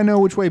think I know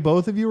which way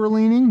both of you are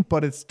leaning,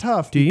 but it's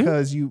tough Do you?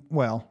 because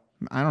well,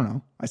 I don't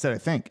know. I said I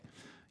think.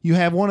 You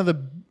have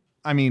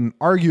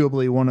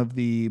arguably one of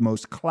the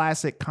most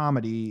classic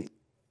comedy,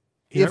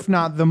 if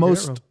not the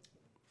wrong.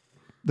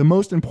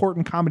 most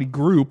important comedy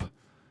group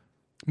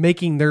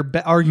Making their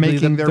arguably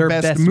Making their their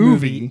best, best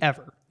movie movie.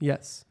 ever.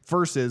 Yes.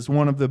 versus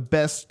one of the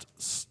best,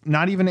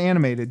 not even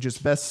animated,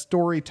 just best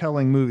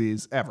storytelling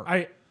movies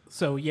ever.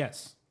 So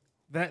yes,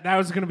 that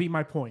was going to be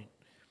my point.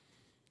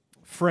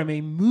 From a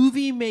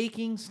movie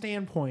making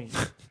standpoint,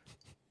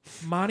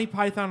 Monty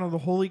Python and the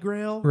Holy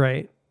Grail,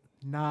 Right.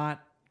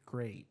 not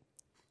great.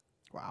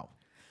 Wow.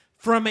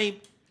 From a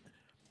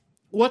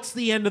what's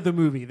the end of the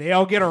movie? They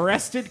all get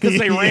arrested because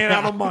they ran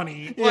out of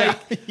money. Like,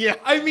 Yeah.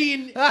 I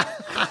mean,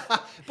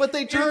 But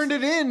they turned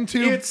it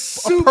into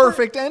it's a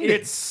perfect ending.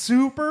 It's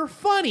super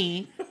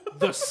funny.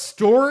 The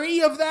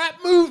story of that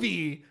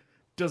movie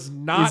does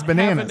not It's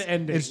bananas. have an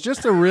ending. It's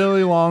just a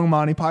really long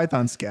Monty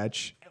Python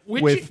sketch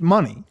with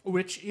money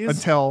which is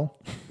until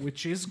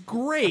which is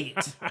great,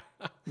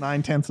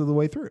 9/10 of the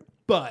way through.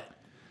 but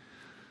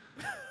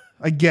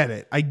I get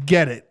it.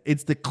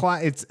 It's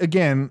it's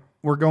again,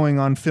 we're going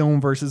on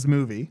film versus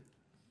movie.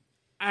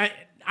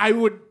 I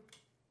would.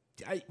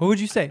 What would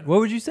you say? What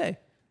would you say?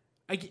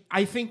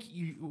 I think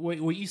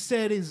what you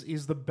said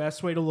is the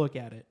best way to look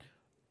at it.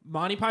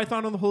 Monty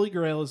Python and the Holy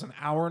Grail is an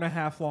 1.5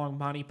 hour long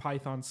Monty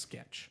Python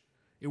sketch.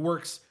 It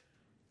works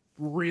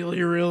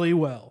really, really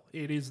well.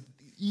 It is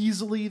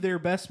easily their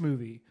best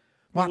movie.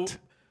 What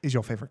is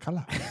your favorite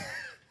color?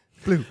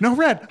 Blue. No,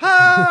 red.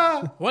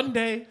 Ah! One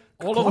day,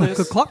 all of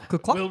this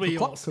will be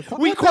yours.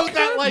 We quote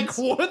that like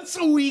once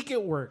a week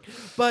at work.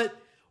 But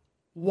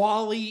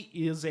WALL-E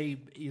is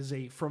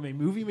a from a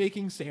movie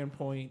making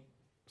standpoint,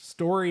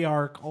 story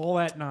arc, all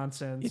that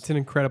nonsense. It's an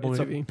incredible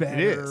movie. A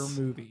better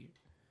movie.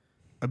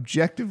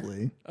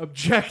 Objectively,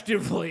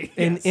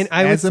 And yes.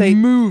 I would as say a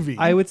movie,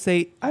 I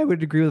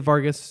would agree with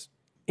Vargas.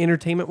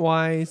 Entertainment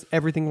wise,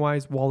 everything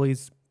wise,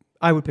 Wally's.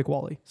 I would pick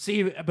Wally.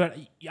 See, but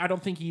I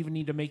don't think you even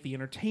need to make the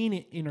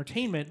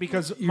entertainment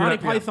because You're Monty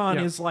right, yeah, Python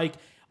yeah. is like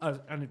a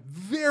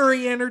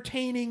very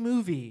entertaining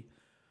movie,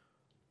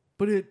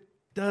 but it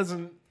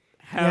doesn't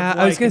have. Yeah, like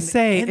I was gonna an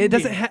say ending. it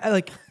doesn't have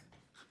like.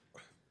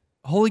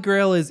 Holy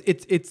Grail is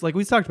it's like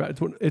we talked about.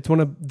 It's one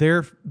of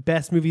their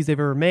best movies they've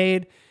ever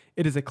made.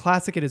 It is a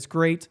classic. It is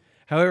great.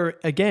 However,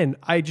 again,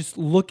 I just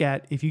look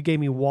at if you gave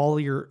me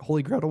Wally or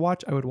Holy Grail to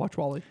watch, I would watch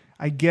Wally.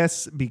 I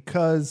guess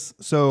because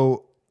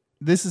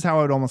this is how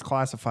I would almost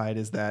classify it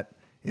is that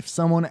if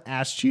someone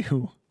asked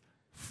you,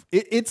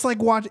 it's like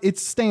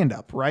it's stand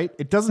up, right?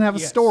 It doesn't have a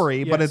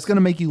story, but it's going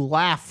to make you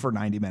laugh for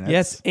 90 minutes.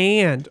 Yes,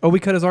 and we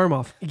cut his arm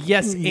off.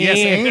 Yes,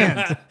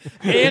 and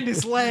and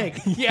his leg.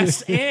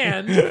 Yes,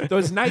 and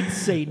those knights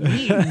say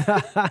knee.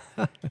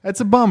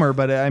 it's a bummer,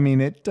 but I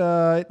mean it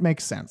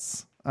makes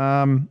sense.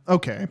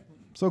 Okay,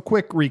 so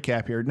quick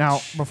recap here. Now,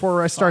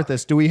 before I start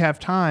this, do we have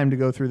time to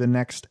go through the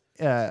next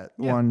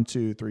 1,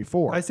 2, 3,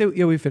 4? I say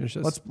we finish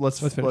this. Let's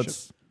finish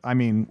it. I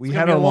mean, we It's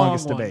had gonna our be a long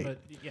longest one, debate. but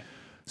yeah.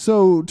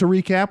 So to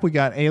recap, we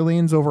got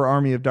Aliens over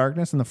Army of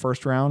Darkness in the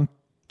first round.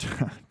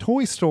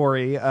 Toy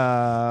Story,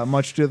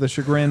 much to the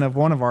chagrin of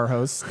one of our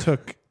hosts,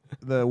 took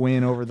the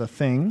win over The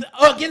Thing.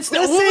 Against the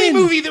only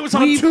movie that was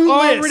on We've two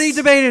already lists.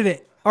 debated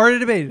it.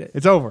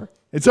 It's over.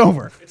 It's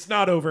over. It's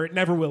not over. It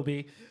never will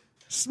be.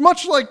 It's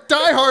much like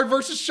Die Hard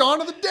versus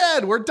Shaun of the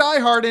Dead, where Die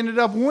Hard ended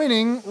up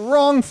winning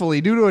wrongfully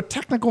due to a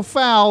technical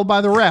foul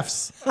by the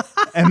refs.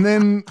 And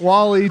then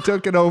Wally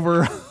took it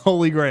over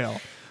Holy Grail.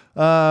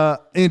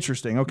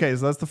 Interesting. Okay,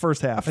 so that's the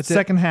first half.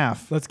 Second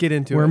half. Let's get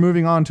into We're it.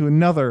 moving on to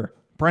another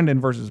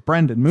Brendan versus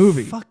Brendan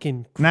movie.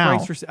 Fucking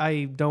Now. Christ!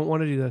 I don't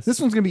want to do this.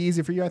 This one's going to be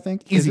easy for you, I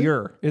think. Is it?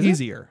 Easier. Is it?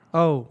 Easier.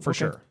 Oh, For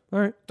sure. All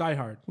right. Die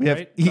Hard. We have,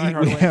 right? Die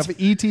Hard we wins. have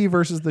E.T.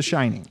 versus The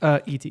Shining.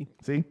 E.T.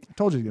 See? I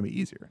told you it's going to be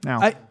easier.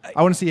 Now, I-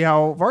 I want to see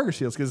how Vargas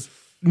feels because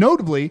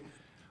notably,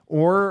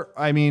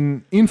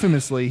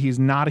 infamously, he's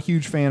not a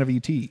huge fan of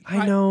E.T.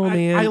 I know,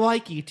 man. I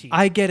like E.T.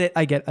 I get it.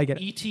 I get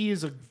it. E.T.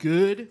 is a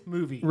good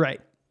movie.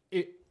 Right.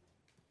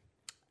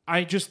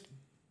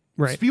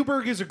 Right.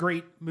 Spielberg is a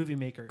great movie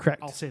maker.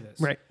 Correct. I'll say this.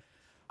 Right.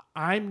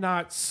 I'm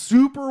not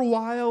super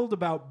wild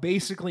about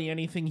basically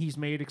anything he's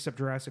made except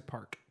Jurassic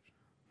Park.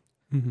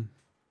 Mm-hmm.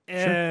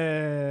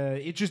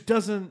 It just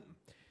doesn't.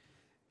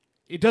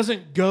 It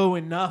doesn't go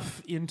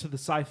enough into the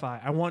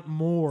sci-fi. I want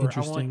more. I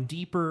Interesting. want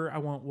deeper. I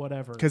want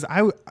whatever. Because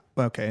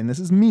and this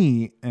is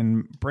me,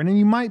 and Brendan,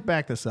 you might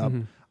back this up.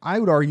 Mm-hmm. I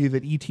would argue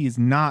that E.T. is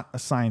not a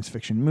science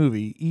fiction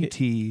movie.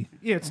 E.T.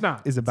 Yeah, it's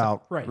not. is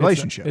about right.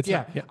 relationships. It's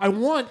yeah. yeah. I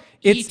want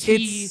It's-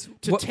 E.T. it's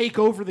to what- take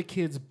over the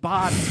kids'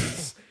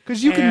 bodies.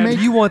 Because you can And- make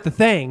You want the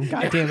thing?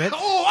 God damn it!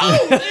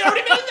 Oh, they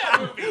already made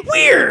that movie.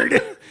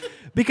 Weird.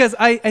 Because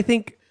I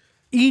think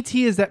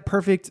E.T. is that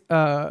perfect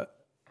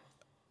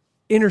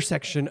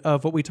intersection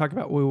of what we talk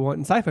about, what we want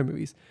in sci-fi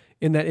movies,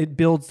 in that it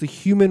builds the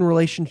human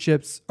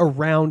relationships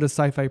around a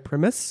sci-fi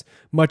premise,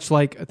 much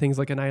like things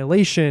like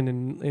Annihilation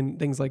and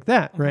things like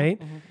that,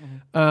 right?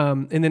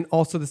 And then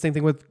also the same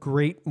thing with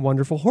great,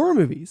 wonderful horror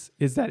movies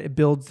is that it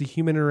builds the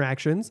human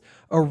interactions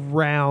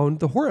around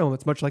the horror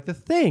elements, much like The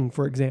Thing,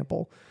 for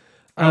example.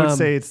 I would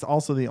say it's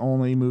also the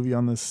only movie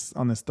on this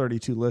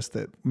 32 list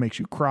that makes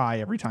you cry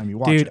every time you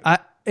watch Dude,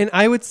 it.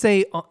 I would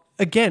say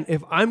again,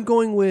 if I'm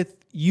going with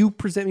you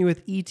present me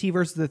with E.T.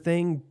 versus The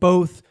Thing,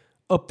 both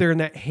up there in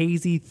that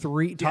hazy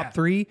top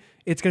three,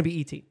 it's gonna be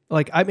E.T.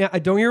 Like I mean, I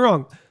don't get me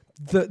wrong,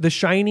 The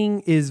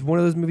Shining is one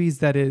of those movies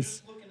that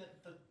is. Looking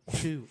at the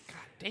two. God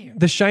damn.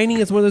 The Shining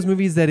is one of those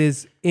movies that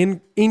is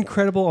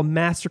incredible, a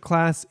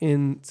masterclass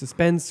in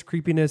suspense,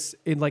 creepiness,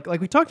 in like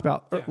we talked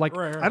about, right. I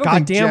don't think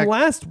goddamn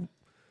Jack-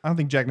 I don't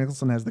think Jack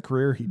Nicholson has the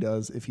career he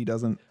does if he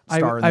doesn't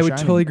star in The I would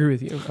Shining. totally agree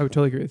with you. I would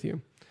totally agree with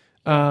you.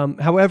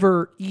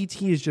 However,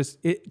 E.T. is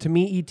just to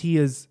me. E.T.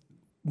 is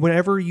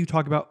whenever you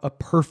talk about a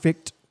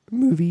perfect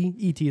movie,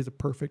 E.T. is a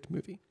perfect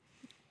movie.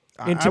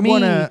 And to me,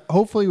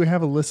 hopefully we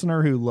have a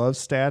listener who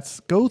loves stats.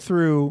 Go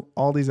through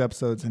all these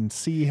episodes and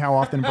see how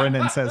often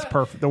Brendan says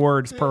the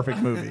words perfect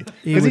movie.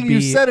 Because you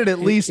said it at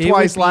least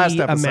twice last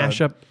episode. A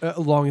mashup as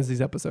long as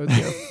these episodes.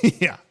 Yeah.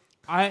 Yeah.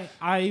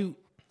 I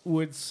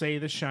would say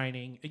The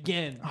Shining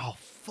again. Oh,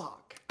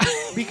 fuck.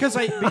 Because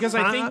I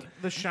think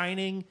The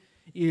Shining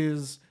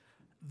is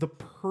the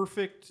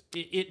perfect.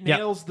 It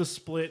nails the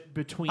split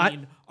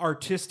between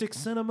artistic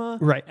cinema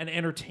and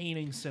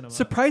entertaining cinema.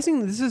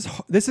 Surprisingly,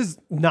 this is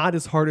not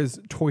as hard as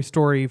Toy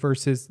Story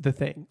versus The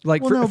Thing.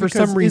 Like for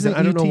some reason,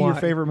 I don't know why. Your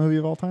favorite movie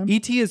of all time?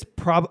 E.T. is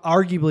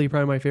arguably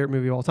probably my favorite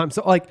movie of all time.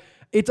 So like,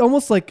 it's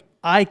almost like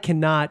I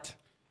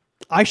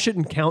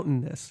shouldn't count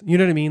in this. You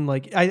know what I mean?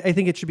 Like I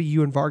think it should be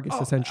you and Vargas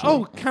essentially.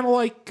 Oh, kind of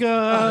like.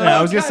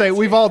 I was gonna say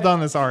we've all done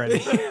this already.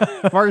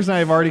 Vargas and I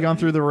have already gone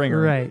through the ringer.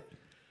 Right.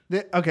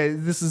 Okay,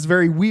 this is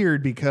very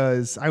weird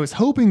because I was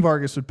hoping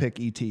Vargas would pick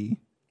E.T.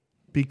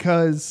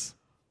 because,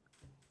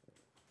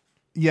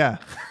 yes,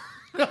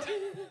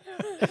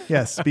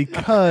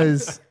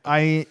 because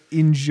I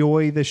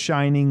enjoy The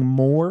Shining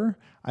more.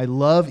 I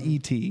love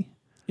E.T.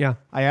 Yeah,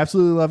 I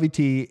absolutely love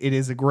E.T. It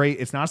is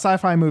it's not a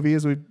sci-fi movie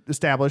as we've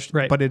established,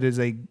 but it is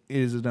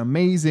an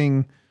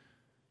amazing.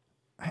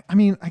 I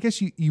mean, I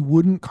guess you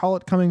wouldn't call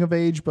it coming of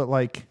age, but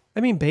like.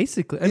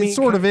 Basically. It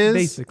sort of is.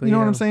 Basically, you know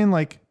what I'm saying?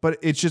 Like, but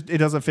it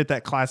doesn't fit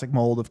that classic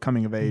mold of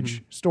coming of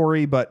age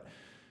story, but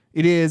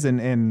it is.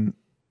 And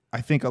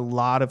I think a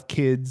lot of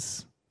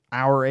kids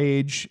our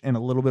age and a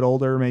little bit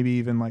older, maybe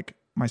even like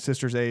my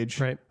sister's age,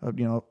 right?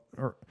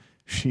 Or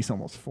she's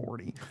almost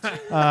 40.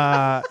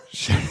 Oh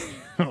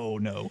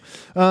no.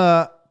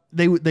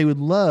 They would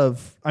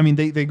love,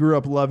 they grew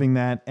up loving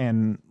that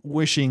and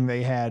wishing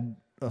they had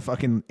a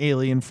fucking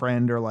alien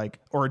friend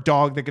or a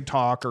dog that could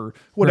talk or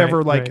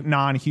whatever,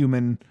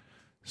 non-human,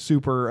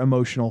 super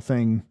emotional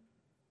thing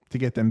to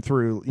get them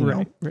through, you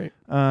know? Right.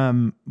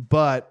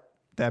 But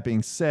that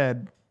being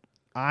said,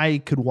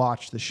 I could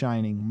watch The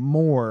Shining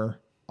more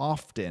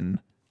often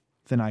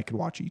than I could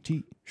watch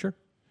E.T. Sure.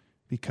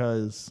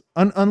 Because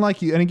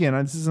unlike you, and again,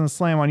 this isn't a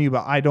slam on you,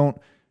 but I don't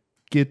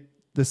get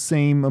the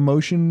same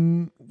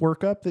emotion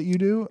workup that you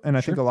do. And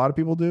I think a lot of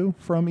people do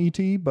from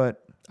E.T.,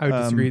 but I would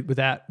disagree with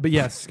that, but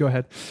yes, go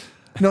ahead.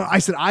 No, I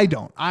said I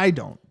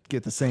don't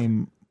get the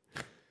same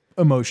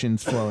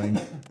emotions flowing.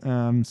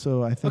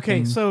 So I think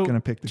I'm going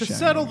to pick The Shining. To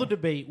settle the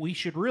debate, we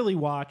should really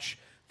watch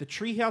the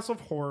Treehouse of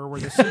Horror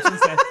where the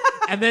Simpsons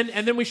and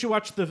then we should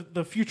watch the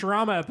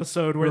Futurama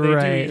episode where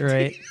they do.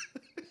 Right.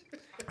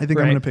 I think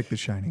I'm going to pick The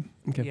Shining.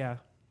 Okay. Yeah.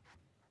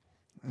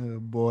 Oh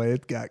boy,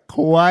 it got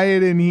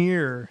quiet in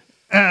here.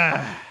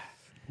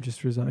 I'm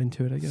just resigned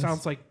to it, I guess.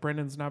 Sounds like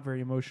Brendan's not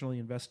very emotionally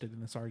invested in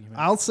this argument.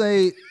 I'll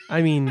say.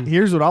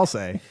 Here's what I'll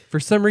say. For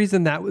some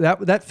reason,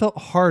 that felt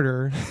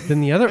harder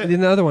than the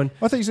other one.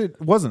 I thought you said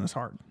it wasn't as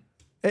hard.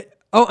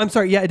 I'm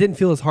sorry. Yeah, it didn't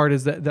feel as hard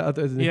as the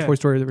other Toy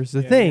Story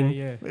versus The Thing.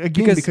 Yeah.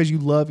 Again, because you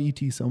love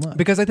E.T. so much.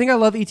 Because I think I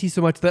love E.T.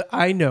 so much that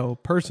I know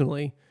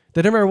personally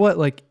that no matter what,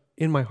 like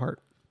in my heart,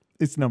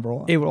 it's number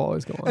one. It will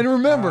always go on. And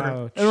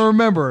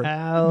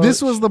remember,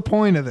 this was the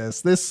point of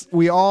this.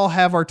 We all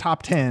have our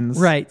top 10s.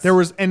 Right. There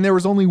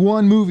was only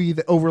one movie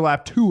that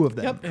overlapped two of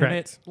them. Yep. Correct. And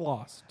it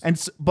lost.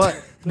 And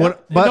but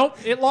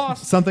it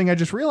lost. Something I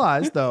just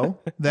realized though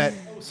that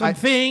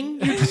something.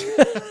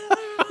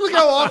 Look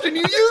how often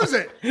you use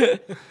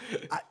it.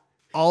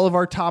 All of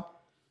our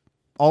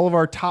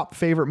top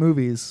favorite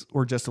movies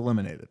were just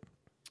eliminated.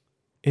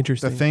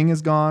 Interesting. The Thing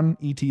is gone.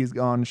 E.T. is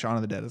gone. Shaun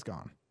of the Dead is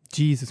gone.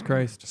 Jesus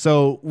Christ.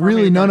 So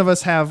really none of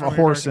us have a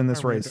horse in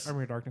this race.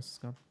 Army of Darkness is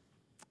gone.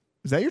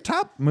 Is that your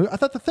top movie? I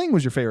thought The Thing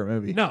was your favorite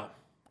movie. No.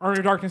 Army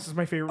of Darkness is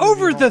my favorite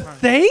over movie The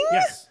Thing?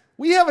 Yes.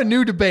 We have a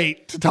new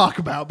debate to talk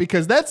about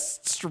because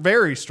that's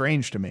very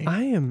strange to me.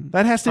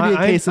 That has to be a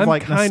case of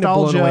like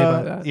nostalgia. Blown away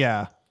by that.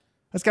 Yeah.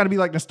 That's got to be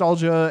like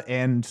nostalgia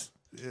and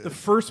the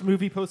first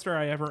movie poster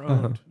I ever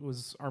owned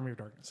was Army of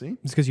Darkness. See?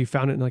 It's because you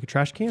found it in like a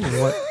trash can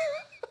or what?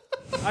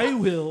 I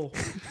will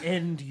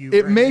end you.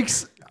 It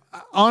makes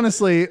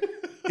honestly,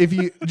 if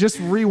you just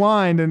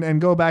rewind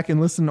and go back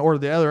and listen, or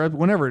the other,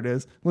 whenever it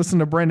is, listen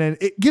to Brendan,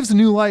 it gives a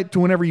new light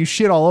to whenever you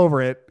shit all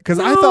over it. Because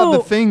I thought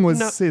The Thing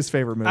was his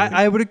favorite movie.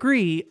 I would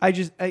agree. I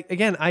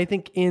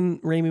think in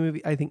Raimi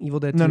movie, I think Evil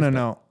Dead 2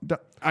 No.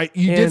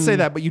 You did say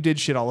that, but you did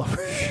shit all over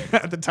it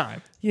at the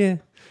time. Yeah.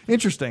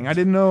 Interesting. I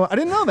didn't know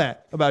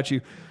that about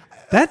you.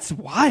 That's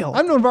wild.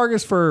 I've known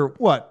Vargas for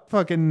what?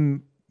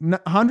 Fucking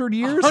 100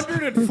 years?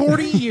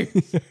 140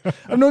 years.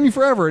 I've known you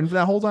forever, and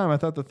that whole time I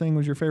thought The Thing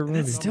was your favorite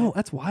movie.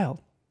 That's wild.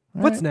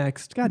 What's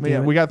next? God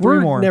damn it. We got three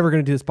more. We're never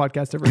going to do this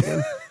podcast ever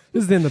again.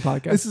 This is the end of the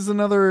podcast. This is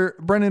another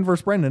Brendan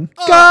versus Brendan.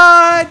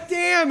 God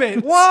damn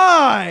it.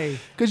 Why?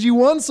 Because you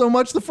won so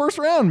much the first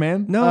round,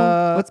 man.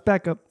 No, let's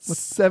back up.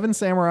 Seven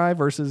Samurai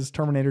versus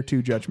Terminator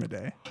 2 Judgment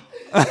Day.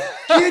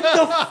 Get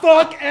the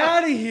fuck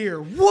out of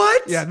here.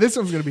 What? Yeah, this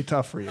one's going to be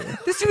tough for you.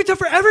 This is going to be tough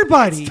for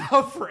everybody. It's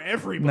tough for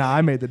everybody. Nah,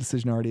 I made the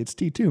decision already. It's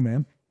T2,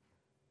 man.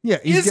 Yeah,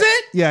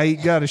 Yeah, he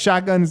got a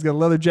shotgun. He's got a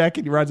leather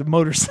jacket. He rides a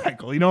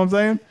motorcycle. You know what I'm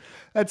saying?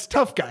 That's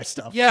tough guy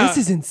stuff. Yeah. This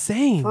is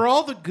insane. For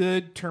all the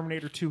good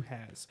Terminator 2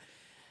 has,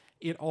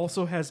 it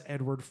also has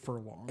Edward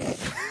Furlong.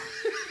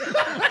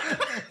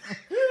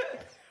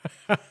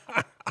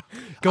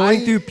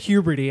 Going through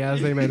puberty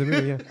as they made the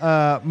movie.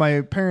 Yeah.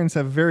 My parents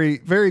have very,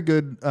 very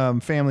good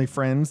family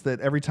friends that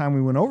every time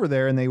we went over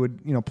there and they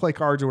would, play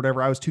cards or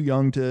whatever, I was too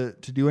young to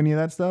do any of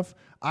that stuff.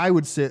 I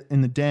would sit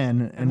in the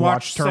den and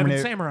watch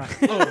Terminator Seven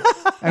Samurai.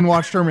 and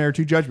watch Terminator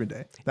 2 Judgment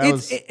Day.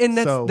 That's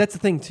the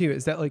thing too,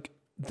 is that like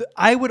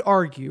I would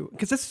argue,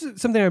 because this is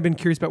something I've been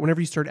curious about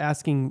whenever you start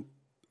asking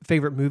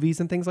favorite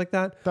movies and things like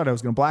that. Thought I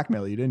was going to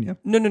blackmail you, didn't you?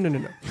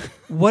 No.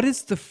 What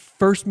is the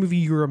first movie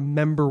you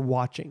remember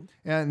watching?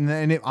 And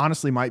it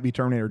honestly might be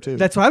Terminator 2.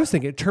 That's what I was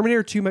thinking.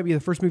 Terminator 2 might be the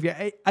first movie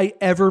I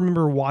ever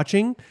remember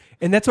watching.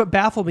 And that's what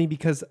baffled me,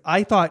 because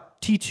I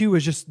thought T2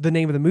 was just the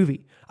name of the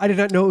movie. I did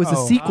not know it was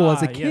a sequel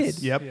as a kid.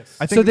 Yes. Yep. Yes.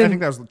 I think that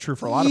was true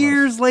for a lot of us.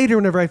 Years later,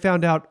 whenever I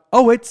found out,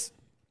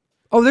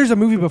 there's a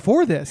movie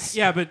before this.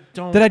 Yeah, but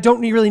that I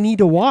don't really need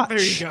to watch. There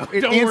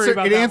you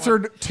go. It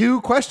answered two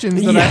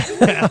questions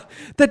that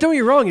don't get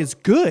me wrong, is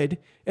good.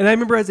 And I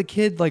remember as a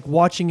kid like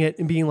watching it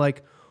and being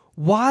like,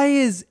 why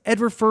is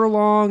Edward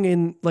Furlong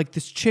and like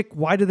this chick,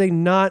 why do they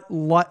not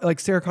like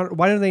Sarah Connor,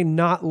 why do they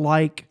not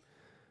like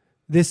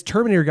this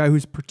Terminator guy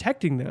who's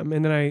protecting them?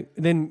 And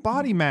then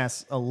body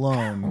mass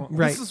alone.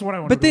 Right. This is what I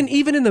want. But then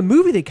even in the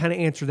movie they kind of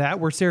answer that,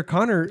 where Sarah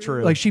Connor,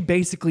 like she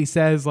basically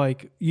says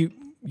like,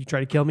 you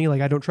try to kill me,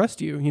 like I don't trust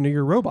you.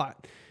 You're a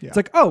robot. Yeah. It's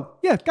like, oh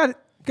yeah, got it.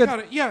 Good. Got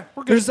it. Yeah,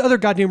 we're good. There's this other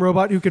goddamn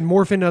robot who can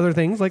morph into other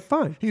things. Like,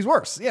 fine. He's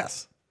worse.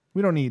 Yes.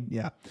 We don't need.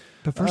 Yeah.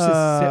 But first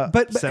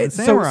is Seven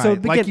Samurai. So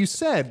like you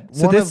said,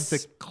 one of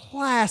the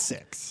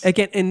classics.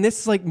 Again, and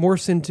this like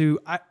morphs into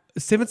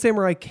Seven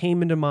Samurai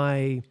came into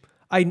my.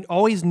 I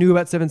always knew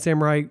about Seven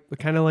Samurai,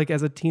 kind of like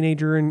as a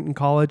teenager in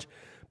college,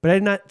 but I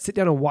did not sit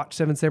down and watch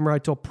Seven Samurai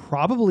till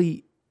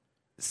probably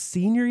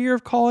senior year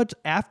of college.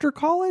 After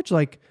college,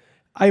 like.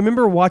 I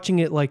remember watching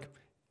it like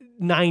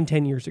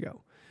 9-10 years ago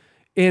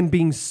and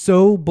being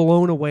so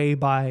blown away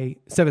by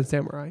Seven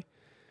Samurai.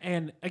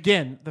 And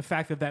again, the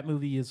fact that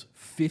movie is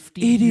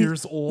 50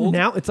 years old.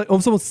 Now it's like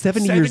almost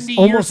 70 years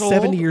old.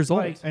 70 years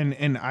old. Like,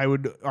 and I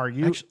would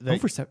argue actually,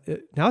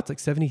 now it's like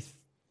 70.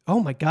 Oh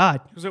my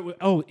God.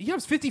 It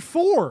was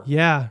 54.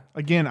 Yeah.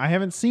 Again, I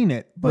haven't seen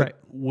it, but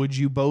would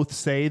you both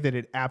say that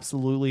it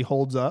absolutely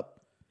holds up?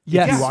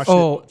 Yes.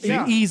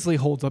 It easily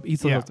holds up.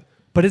 Holds up.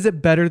 But is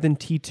it better than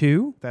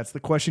T2? That's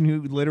the question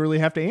you literally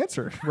have to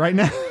answer right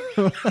now.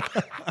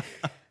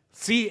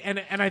 See,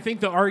 and I think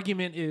the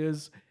argument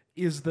is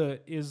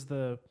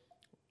the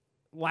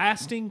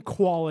lasting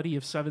quality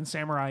of Seven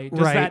Samurai.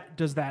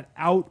 Does that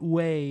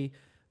outweigh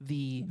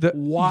the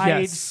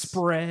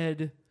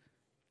widespread?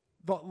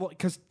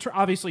 Because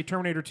obviously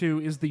Terminator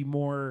 2 is the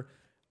more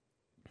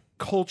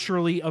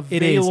culturally available.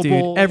 It is,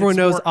 dude. Everyone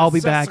knows I'll be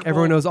back.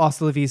 Everyone knows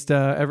Hasta la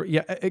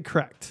Vista.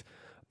 Correct.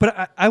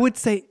 But I would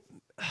say.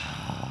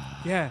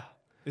 Yeah,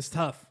 it's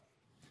tough.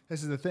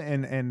 This is the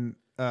thing, and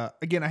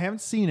again, I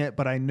haven't seen it,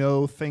 but I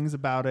know things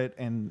about it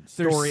and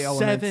story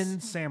elements.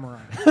 7 samurai,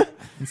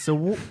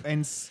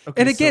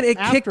 and again, it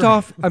kicked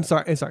off. I'm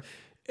sorry.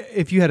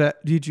 If you had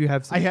did you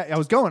have? I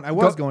was going.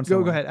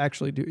 Go ahead.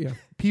 Actually, do yeah.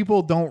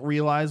 People don't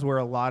realize where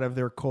a lot of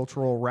their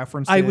cultural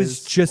references. I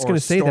was just going to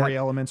say story that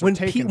elements when are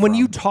taken when from.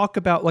 you talk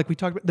about like we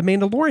talked about the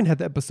Mandalorian had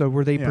the episode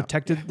where they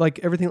protected like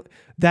everything.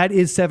 That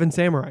is Seven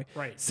Samurai.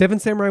 Right. Seven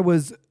Samurai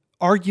was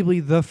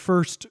arguably the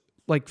first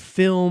like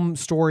film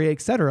story,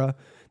 etc.,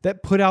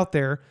 that put out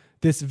there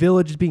this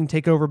village is being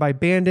taken over by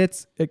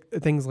bandits,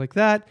 things like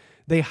that.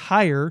 They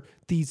hire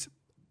these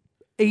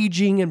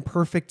aging and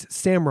perfect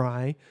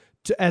samurai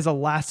as a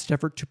last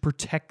effort to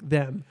protect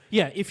them.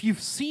 Yeah, if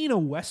you've seen a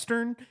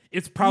Western,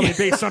 it's probably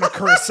based on a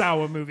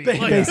Kurosawa movie.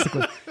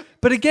 Basically.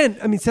 But again,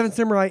 I mean, Seven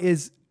Samurai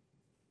is,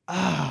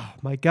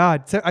 my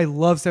God. I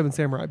love Seven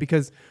Samurai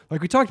because,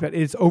 like we talked about,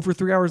 it's over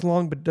 3 hours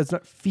long, but it does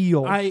not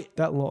feel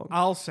that long.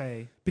 I'll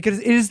say. Because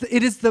it is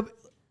the,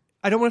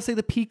 I don't want to say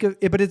the peak of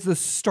it, but it's the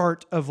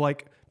start of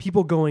like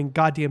people going,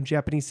 goddamn,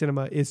 Japanese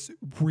cinema is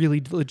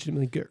really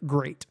legitimately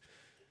great.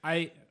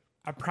 I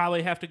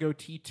probably have to go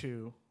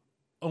T2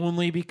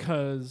 only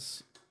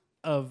because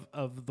of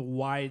the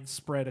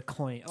widespread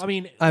acclaim. I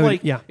mean,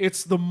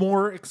 it's the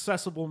more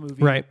accessible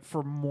movie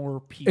for more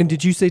people. And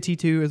did you say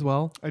T2 as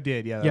well? I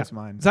did. Yeah, that's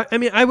mine. So, I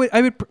mean,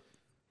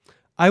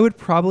 I would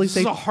probably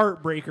say this is a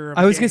heartbreaker.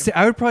 I was going to say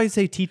I would probably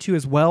say T2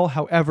 as well.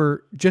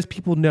 However, just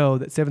people know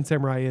that Seven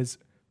Samurai is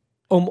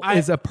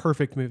a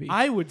perfect movie.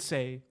 I would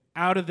say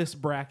out of this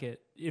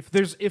bracket, if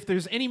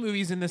there's any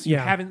movies in this you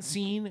haven't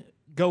seen,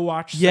 go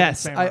watch.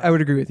 Yes, Seven Samurai. I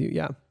would agree with you.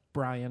 Yeah,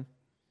 Brian.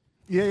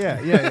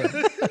 Yeah.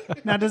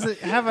 Now, does it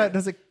have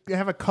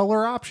a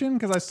color option?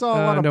 Because I saw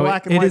a lot of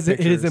black and white pictures.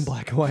 It is in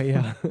black and white.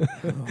 Yeah.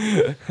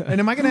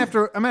 And I'm gonna have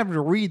to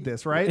read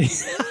this, right?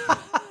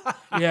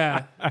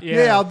 Yeah.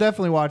 Yeah, I'll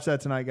definitely watch that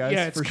tonight, guys.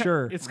 Yeah, for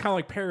sure. It's kind of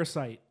like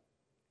Parasite.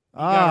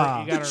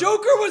 Ah. You gotta-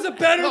 Joker was a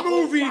better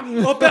movie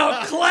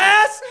about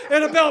class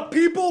and about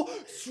people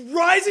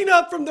rising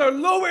up from their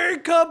lower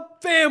income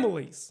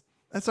families.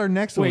 That's our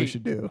next one we Wait,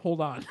 should do. hold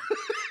on.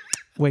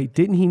 Wait,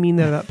 didn't he mean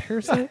that about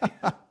Parasite?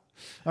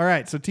 All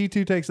right, so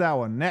T2 takes that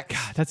one.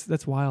 Next.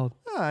 That's wild.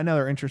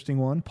 Another interesting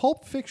one.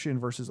 Pulp Fiction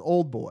versus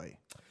Old Boy.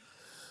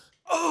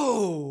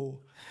 Oh,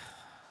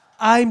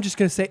 I'm just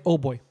gonna say, oh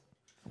boy.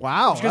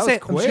 Wow, I'm just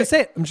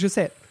gonna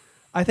say it.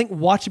 I think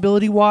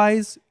watchability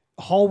wise,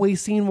 hallway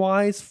scene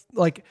wise,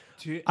 like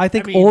Dude, I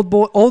think I mean- old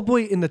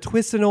boy in the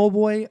twist in old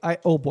boy.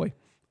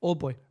 Old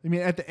boy. I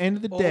mean, at the end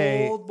of the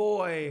day, Old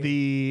boy.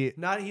 he's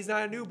He's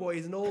not a new boy.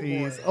 He's an old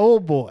boy.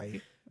 old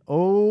boy.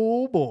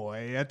 Oh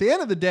boy. At the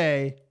end of the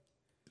day,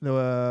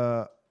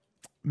 the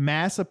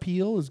mass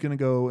appeal is going to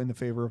go in the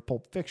favor of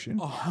Pulp Fiction.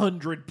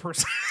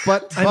 100%.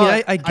 But I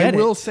mean, I get it.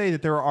 will say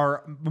that there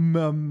are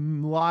a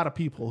lot of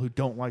people who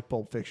don't like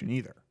Pulp Fiction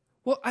either.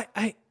 Well,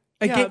 I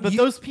Yeah, get but you-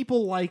 those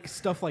people like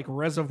stuff like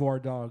Reservoir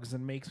Dogs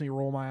and makes me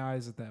roll my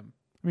eyes at them.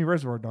 I mean,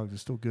 Reservoir Dogs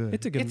is still good.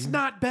 It's a good. It's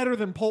not better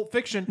than Pulp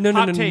Fiction. no,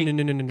 Hot no, take.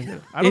 no. I don't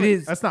It think-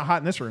 is. That's not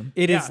hot in this room.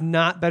 It is Yeah.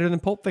 not better than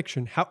Pulp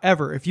Fiction.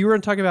 However, if you were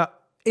to talk about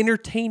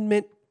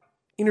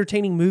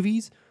entertaining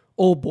movies,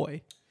 Old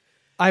Boy,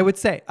 I would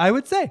say.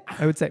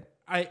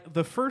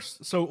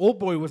 So Old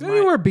Boy was Maybe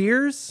my more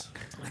beers.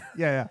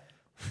 Yeah.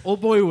 Old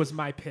Boy was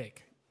my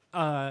pick.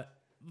 The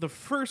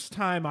first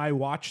time I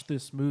watched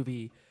this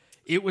movie,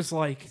 it was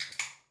like,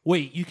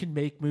 wait, you can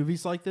make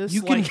movies like this?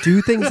 You can Like-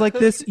 do things like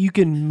this. You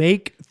can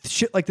make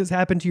shit like this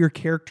happen to your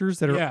characters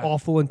that are Yeah.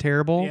 awful and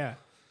terrible. Yeah,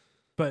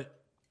 but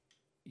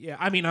yeah,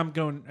 I mean, I'm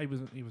going. It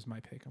was my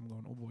pick. I'm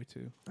going Old Boy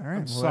too. All right.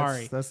 I'm well,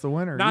 sorry. That's the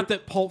winner. Not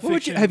that Pulp What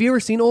would you, Fiction. have you ever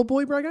seen Old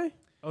Boy, Bry Guy?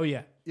 Oh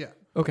yeah. Yeah.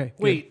 Okay.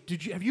 Wait,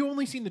 have you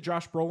only seen the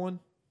Josh Brolin?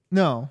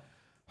 No.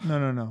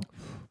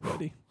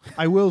 Buddy.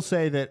 I will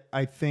say that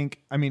I've seen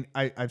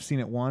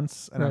it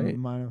once and I Right.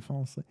 might have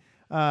fallen asleep.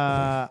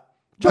 The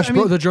Josh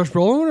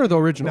Brolin one or the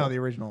original? No, the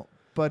original.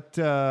 But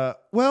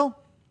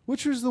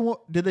which was the one?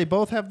 Did they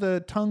both have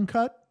the tongue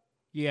cut?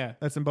 Yeah,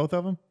 That's in both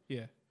of them.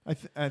 yeah. I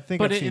think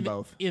But I've seen in,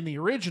 both. in the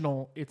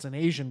original, it's an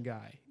Asian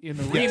guy. In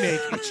the remake,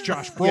 it's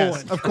Josh Brolin.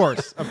 Yes, of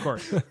course.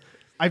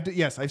 I've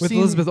with seen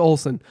Elizabeth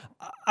Olsen.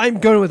 I'm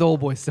going with Old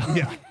Boy still.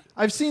 Yeah,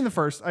 I've seen the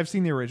first. I've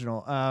seen the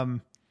original.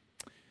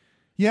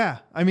 Yeah,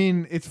 I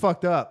mean it's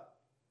fucked up.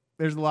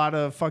 There's a lot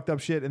of fucked up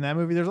shit in that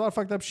movie. There's a lot of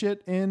fucked up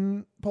shit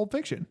in Pulp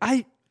Fiction.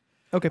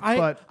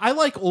 But I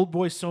like Old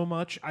Boy so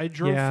much. I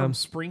drove Yeah. from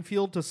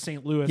Springfield to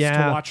St. Louis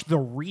Yeah. to watch the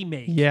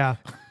remake. yeah.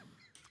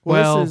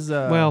 Well, this is,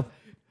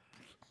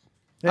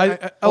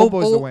 Old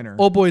Boy's the winner.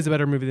 Old Boy is a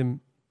better movie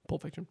than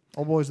Pulp Fiction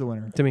Old Boy's the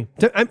winner. to me.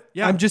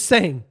 Yeah. I'm just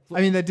saying.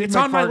 I mean, that did It's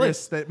make on my Vargas.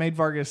 list. That made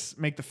Vargas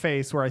make the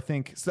face where I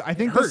think. So I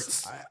think It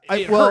hurts.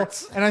 It well,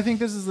 hurts. and I think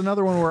this is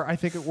another one where I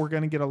think we're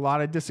going to get a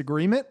lot of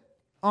disagreement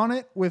on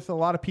it with a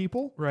lot of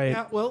people. Right.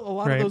 Yeah, well, a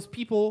lot Right. of those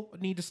people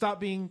need to stop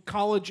being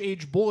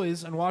college-age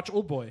boys and watch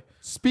Old Boy.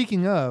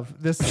 Speaking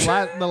of this,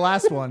 the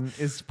last one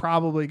is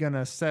probably going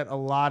to set a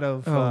lot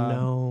of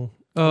A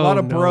a lot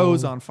of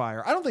bros on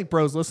fire. I don't think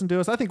bros listen to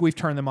us. I think we've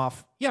turned them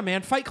off. Yeah,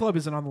 man, Fight Club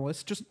isn't on the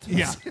list. Just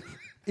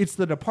It's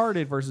The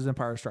Departed versus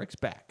Empire Strikes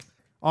Back.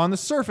 On the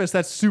surface,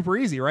 that's super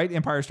easy, right?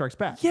 Empire Strikes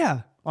Back.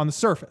 Yeah. On the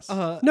surface,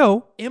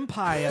 No.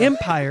 Empire.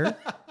 Empire.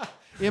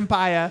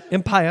 Empire,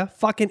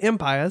 Fucking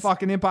empires.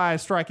 fucking Empire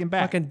Striking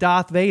Back. Fucking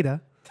Darth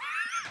Vader.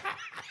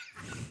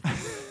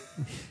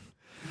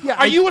 Yeah,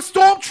 Are you a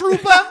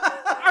stormtrooper?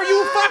 Are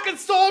you a fucking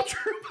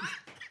stormtrooper?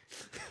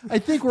 I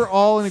think we're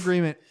all in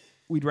agreement.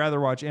 We'd rather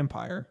watch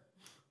Empire,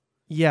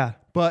 Yeah.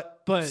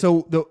 but But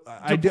so the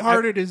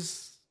Departed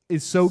is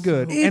so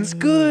good. It's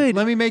good.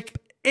 Let me make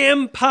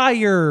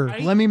Empire.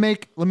 let me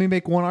make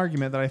one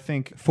argument that I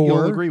think For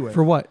you'll agree with.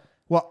 For what?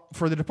 Well,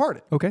 for The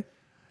Departed, Okay.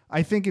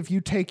 I think if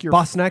you take your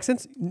Boston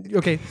accents?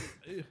 Okay.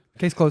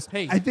 Case closed.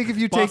 hey. I think if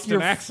you Boston take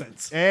your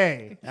accents.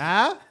 hey,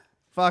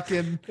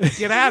 fucking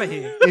Get out of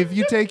here. if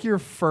you take your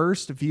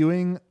first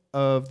viewing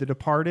of The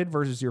Departed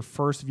versus your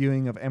first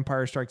viewing of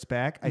Empire Strikes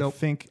Back, I Nope.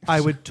 think I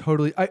would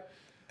totally. I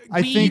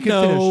We think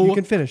know- You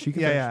can finish. You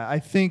can finish. I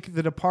think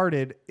The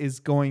Departed is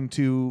going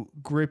to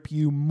grip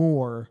you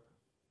more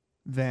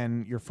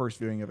than your first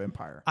viewing of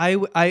Empire. I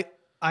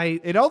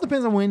It all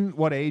depends on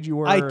what age you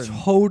were. I and-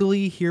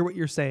 totally hear what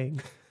you're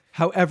saying.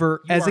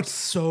 However, You as are a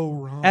so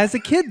wrong. as a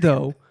kid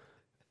though,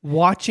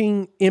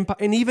 watching Empire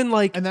and even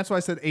like and that's why I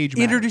said age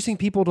matters. introducing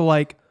people to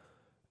like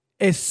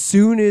as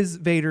soon as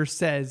Vader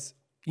says,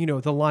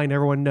 the line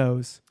everyone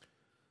knows,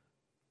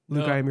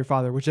 Luke, No. I am your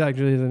father, which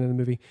actually isn't in the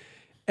movie.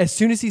 As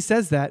soon as he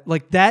says that,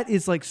 like that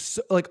is like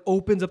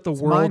opens up the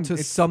world mind- to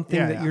it's- something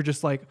yeah, that yeah. you're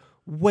just like,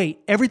 wait,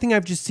 everything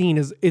I've just seen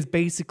is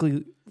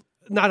basically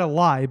not a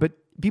lie, but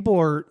people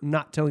are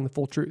not telling the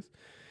full truth.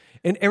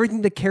 And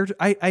everything the character,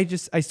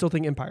 I still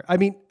think Empire. I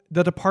mean,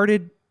 The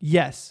Departed,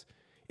 yes,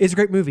 is a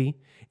great movie.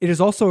 It is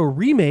also a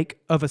remake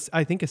of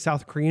I think a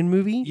South Korean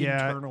movie.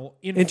 Yeah.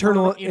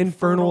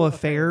 Infernal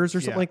Affairs or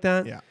something Yeah, like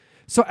that. yeah.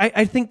 So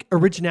I think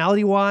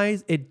originality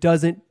wise, it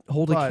doesn't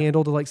hold a But-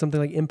 candle to like something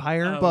like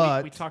Empire.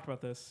 But- we talked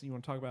about this. You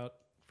want to talk about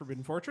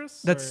Forbidden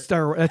Fortress? That's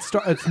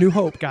That's New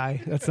Hope,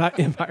 guy. That's not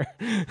Empire.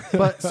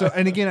 But so,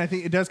 and again, I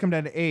think it does come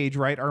down to age,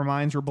 right? Our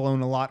minds were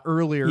blown a lot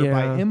earlier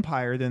by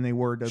Empire than they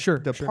were to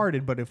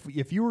Departed. But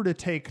if you were to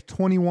take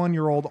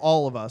 21-year-old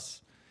all of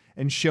us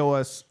and show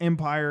us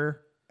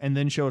Empire and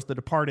then show us The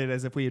Departed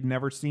as if we had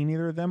never seen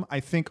either of them,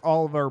 I think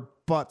all of our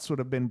butts would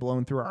have been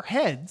blown through our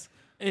heads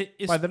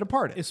by The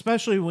Departed.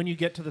 Especially when you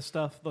get to the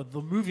stuff, the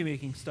movie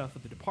making stuff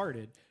of The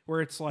Departed,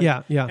 where it's like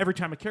every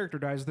time a character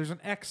dies, there's an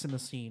X in the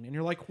scene, and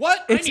you're like,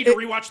 "What? I need to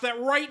rewatch that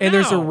right now." And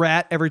there's a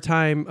rat every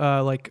time.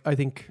 I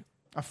think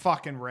a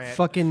fucking rat.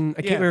 I can't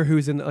remember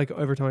who's in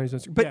every time he's on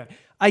screen. But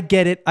I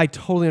get it. I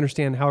totally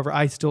understand. However,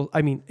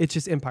 it's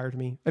just Empire to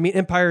me. I mean,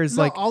 Empire is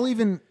I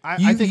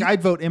think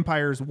I'd vote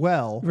Empire as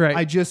well. Right.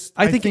 I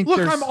think look,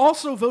 I'm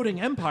also voting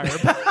Empire.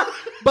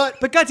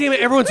 But goddamn it,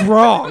 everyone's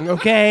wrong.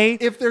 Okay.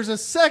 If there's a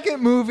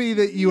second movie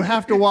that you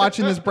have to watch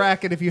in this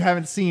bracket if you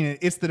haven't seen it,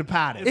 it's The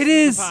Departed. It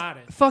is.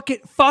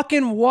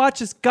 Fucking watch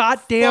this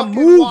goddamn fucking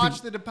movie.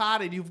 Watch The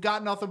Departed. You've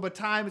got nothing but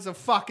time. It's a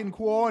fucking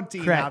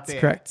quarantine out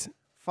there. Correct.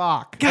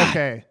 Fuck. God,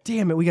 okay.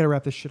 Damn it, we got to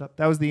wrap this shit up.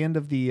 That was the end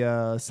of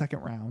the second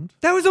round.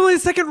 That was only the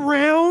second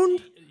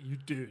round? You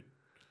dude.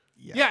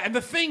 Yeah, and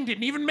the Thing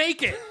didn't even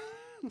make it.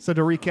 So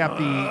to recap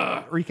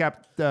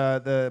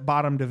the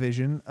bottom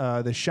division,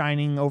 The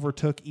Shining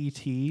overtook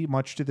E.T.,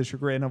 much to the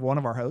chagrin of one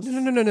of our hosts.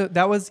 No.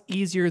 That was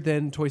easier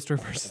than Toy Story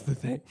versus The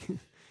Thing.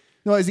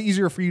 No, it's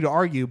easier for you to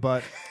argue,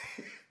 but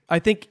I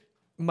think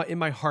in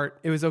my heart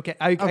it was okay.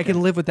 I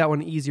can live with that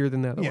one easier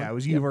than the other one. Yeah, it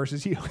was you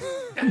versus you.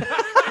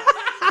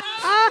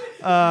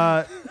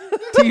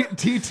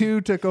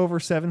 T2 took over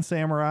Seven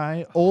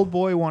Samurai. Old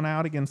Boy won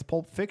out against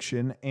Pulp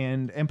Fiction,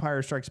 and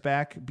Empire Strikes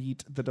Back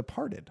beat The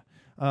Departed.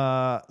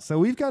 So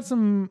we've got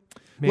some.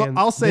 Man,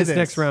 I'll say this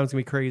next round's gonna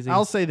be crazy.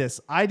 I'll say this: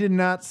 I did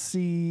not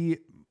see.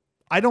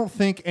 I don't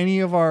think any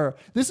of our.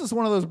 This is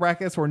one of those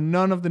brackets where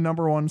none of the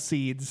number one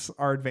seeds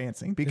are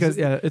advancing because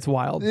it's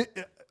wild.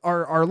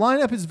 Our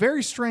lineup is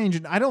very strange,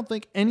 and I don't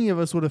think any of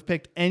us would have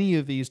picked any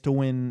of these to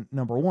win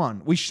number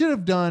one. We should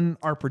have done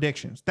our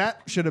predictions.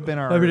 That should have been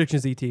our prediction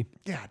is ET.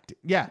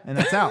 Yeah, and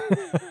that's out.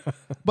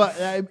 But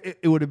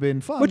it would have been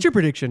fun. What's your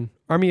prediction?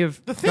 Army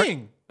of The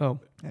Thing. Oh,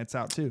 it's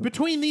out too.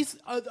 Between these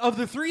of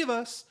the three of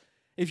us,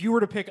 if you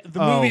were to pick the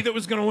movie that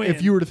was going to win,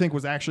 if you were to think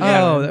was actually,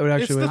 that would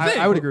actually win.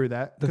 I would agree with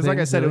that because, like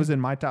I said, it was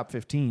in my top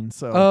 15.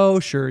 So,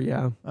 oh sure,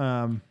 yeah.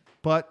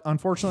 But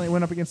unfortunately, it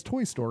went up against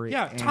Toy Story.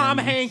 Yeah, Tom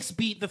Hanks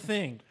beat The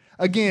Thing.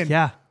 Again,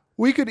 yeah.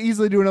 We could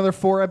easily do another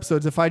 4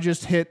 episodes if I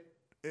just hit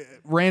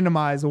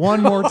randomize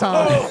one more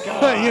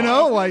time. You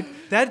know, like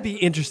that'd be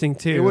interesting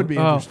too. It would be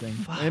interesting.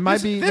 It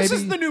might be. This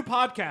is the new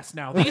podcast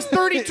now. These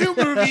 32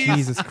 movies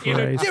Jesus Christ. in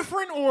a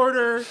different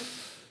order.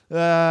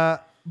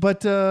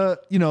 But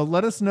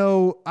let us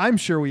know. I'm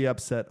sure we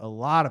upset a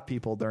lot of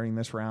people during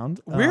this round.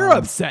 We're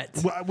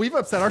upset. We've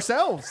upset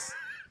ourselves.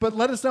 But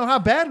let us know how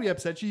bad we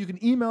upset you. You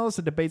can email us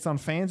at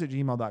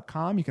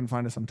debatesonfans@gmail.com. You can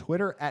find us on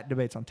Twitter at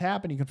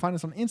DebatesOnTap, and you can find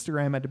us on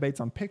Instagram at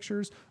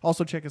DebatesOnPictures.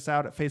 Also check us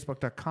out at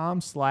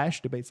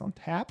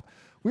Facebook.com/DebatesOnTap.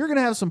 We're going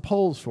to have some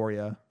polls for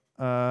you.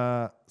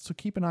 So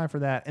keep an eye for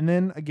that. And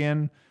then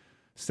again,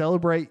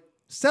 celebrate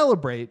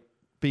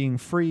being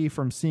free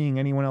from seeing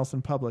anyone else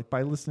in public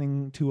by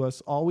listening to us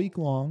all week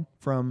long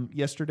from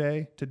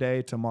yesterday,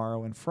 today,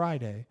 tomorrow, and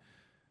Friday.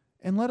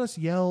 And let us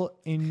yell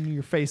in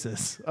your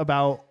faces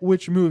about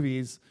which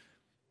movies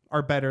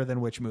are better than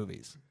which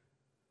movies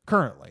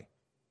currently.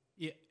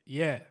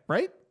 Yeah.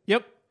 Right?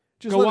 Yep.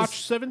 Just go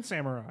watch Seven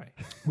Samurai.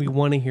 We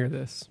want to hear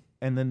this.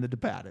 And then The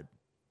Departed.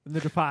 The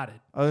Departed.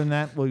 Other than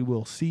that, we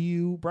will see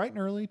you bright and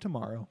early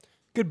tomorrow.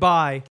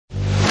 Goodbye.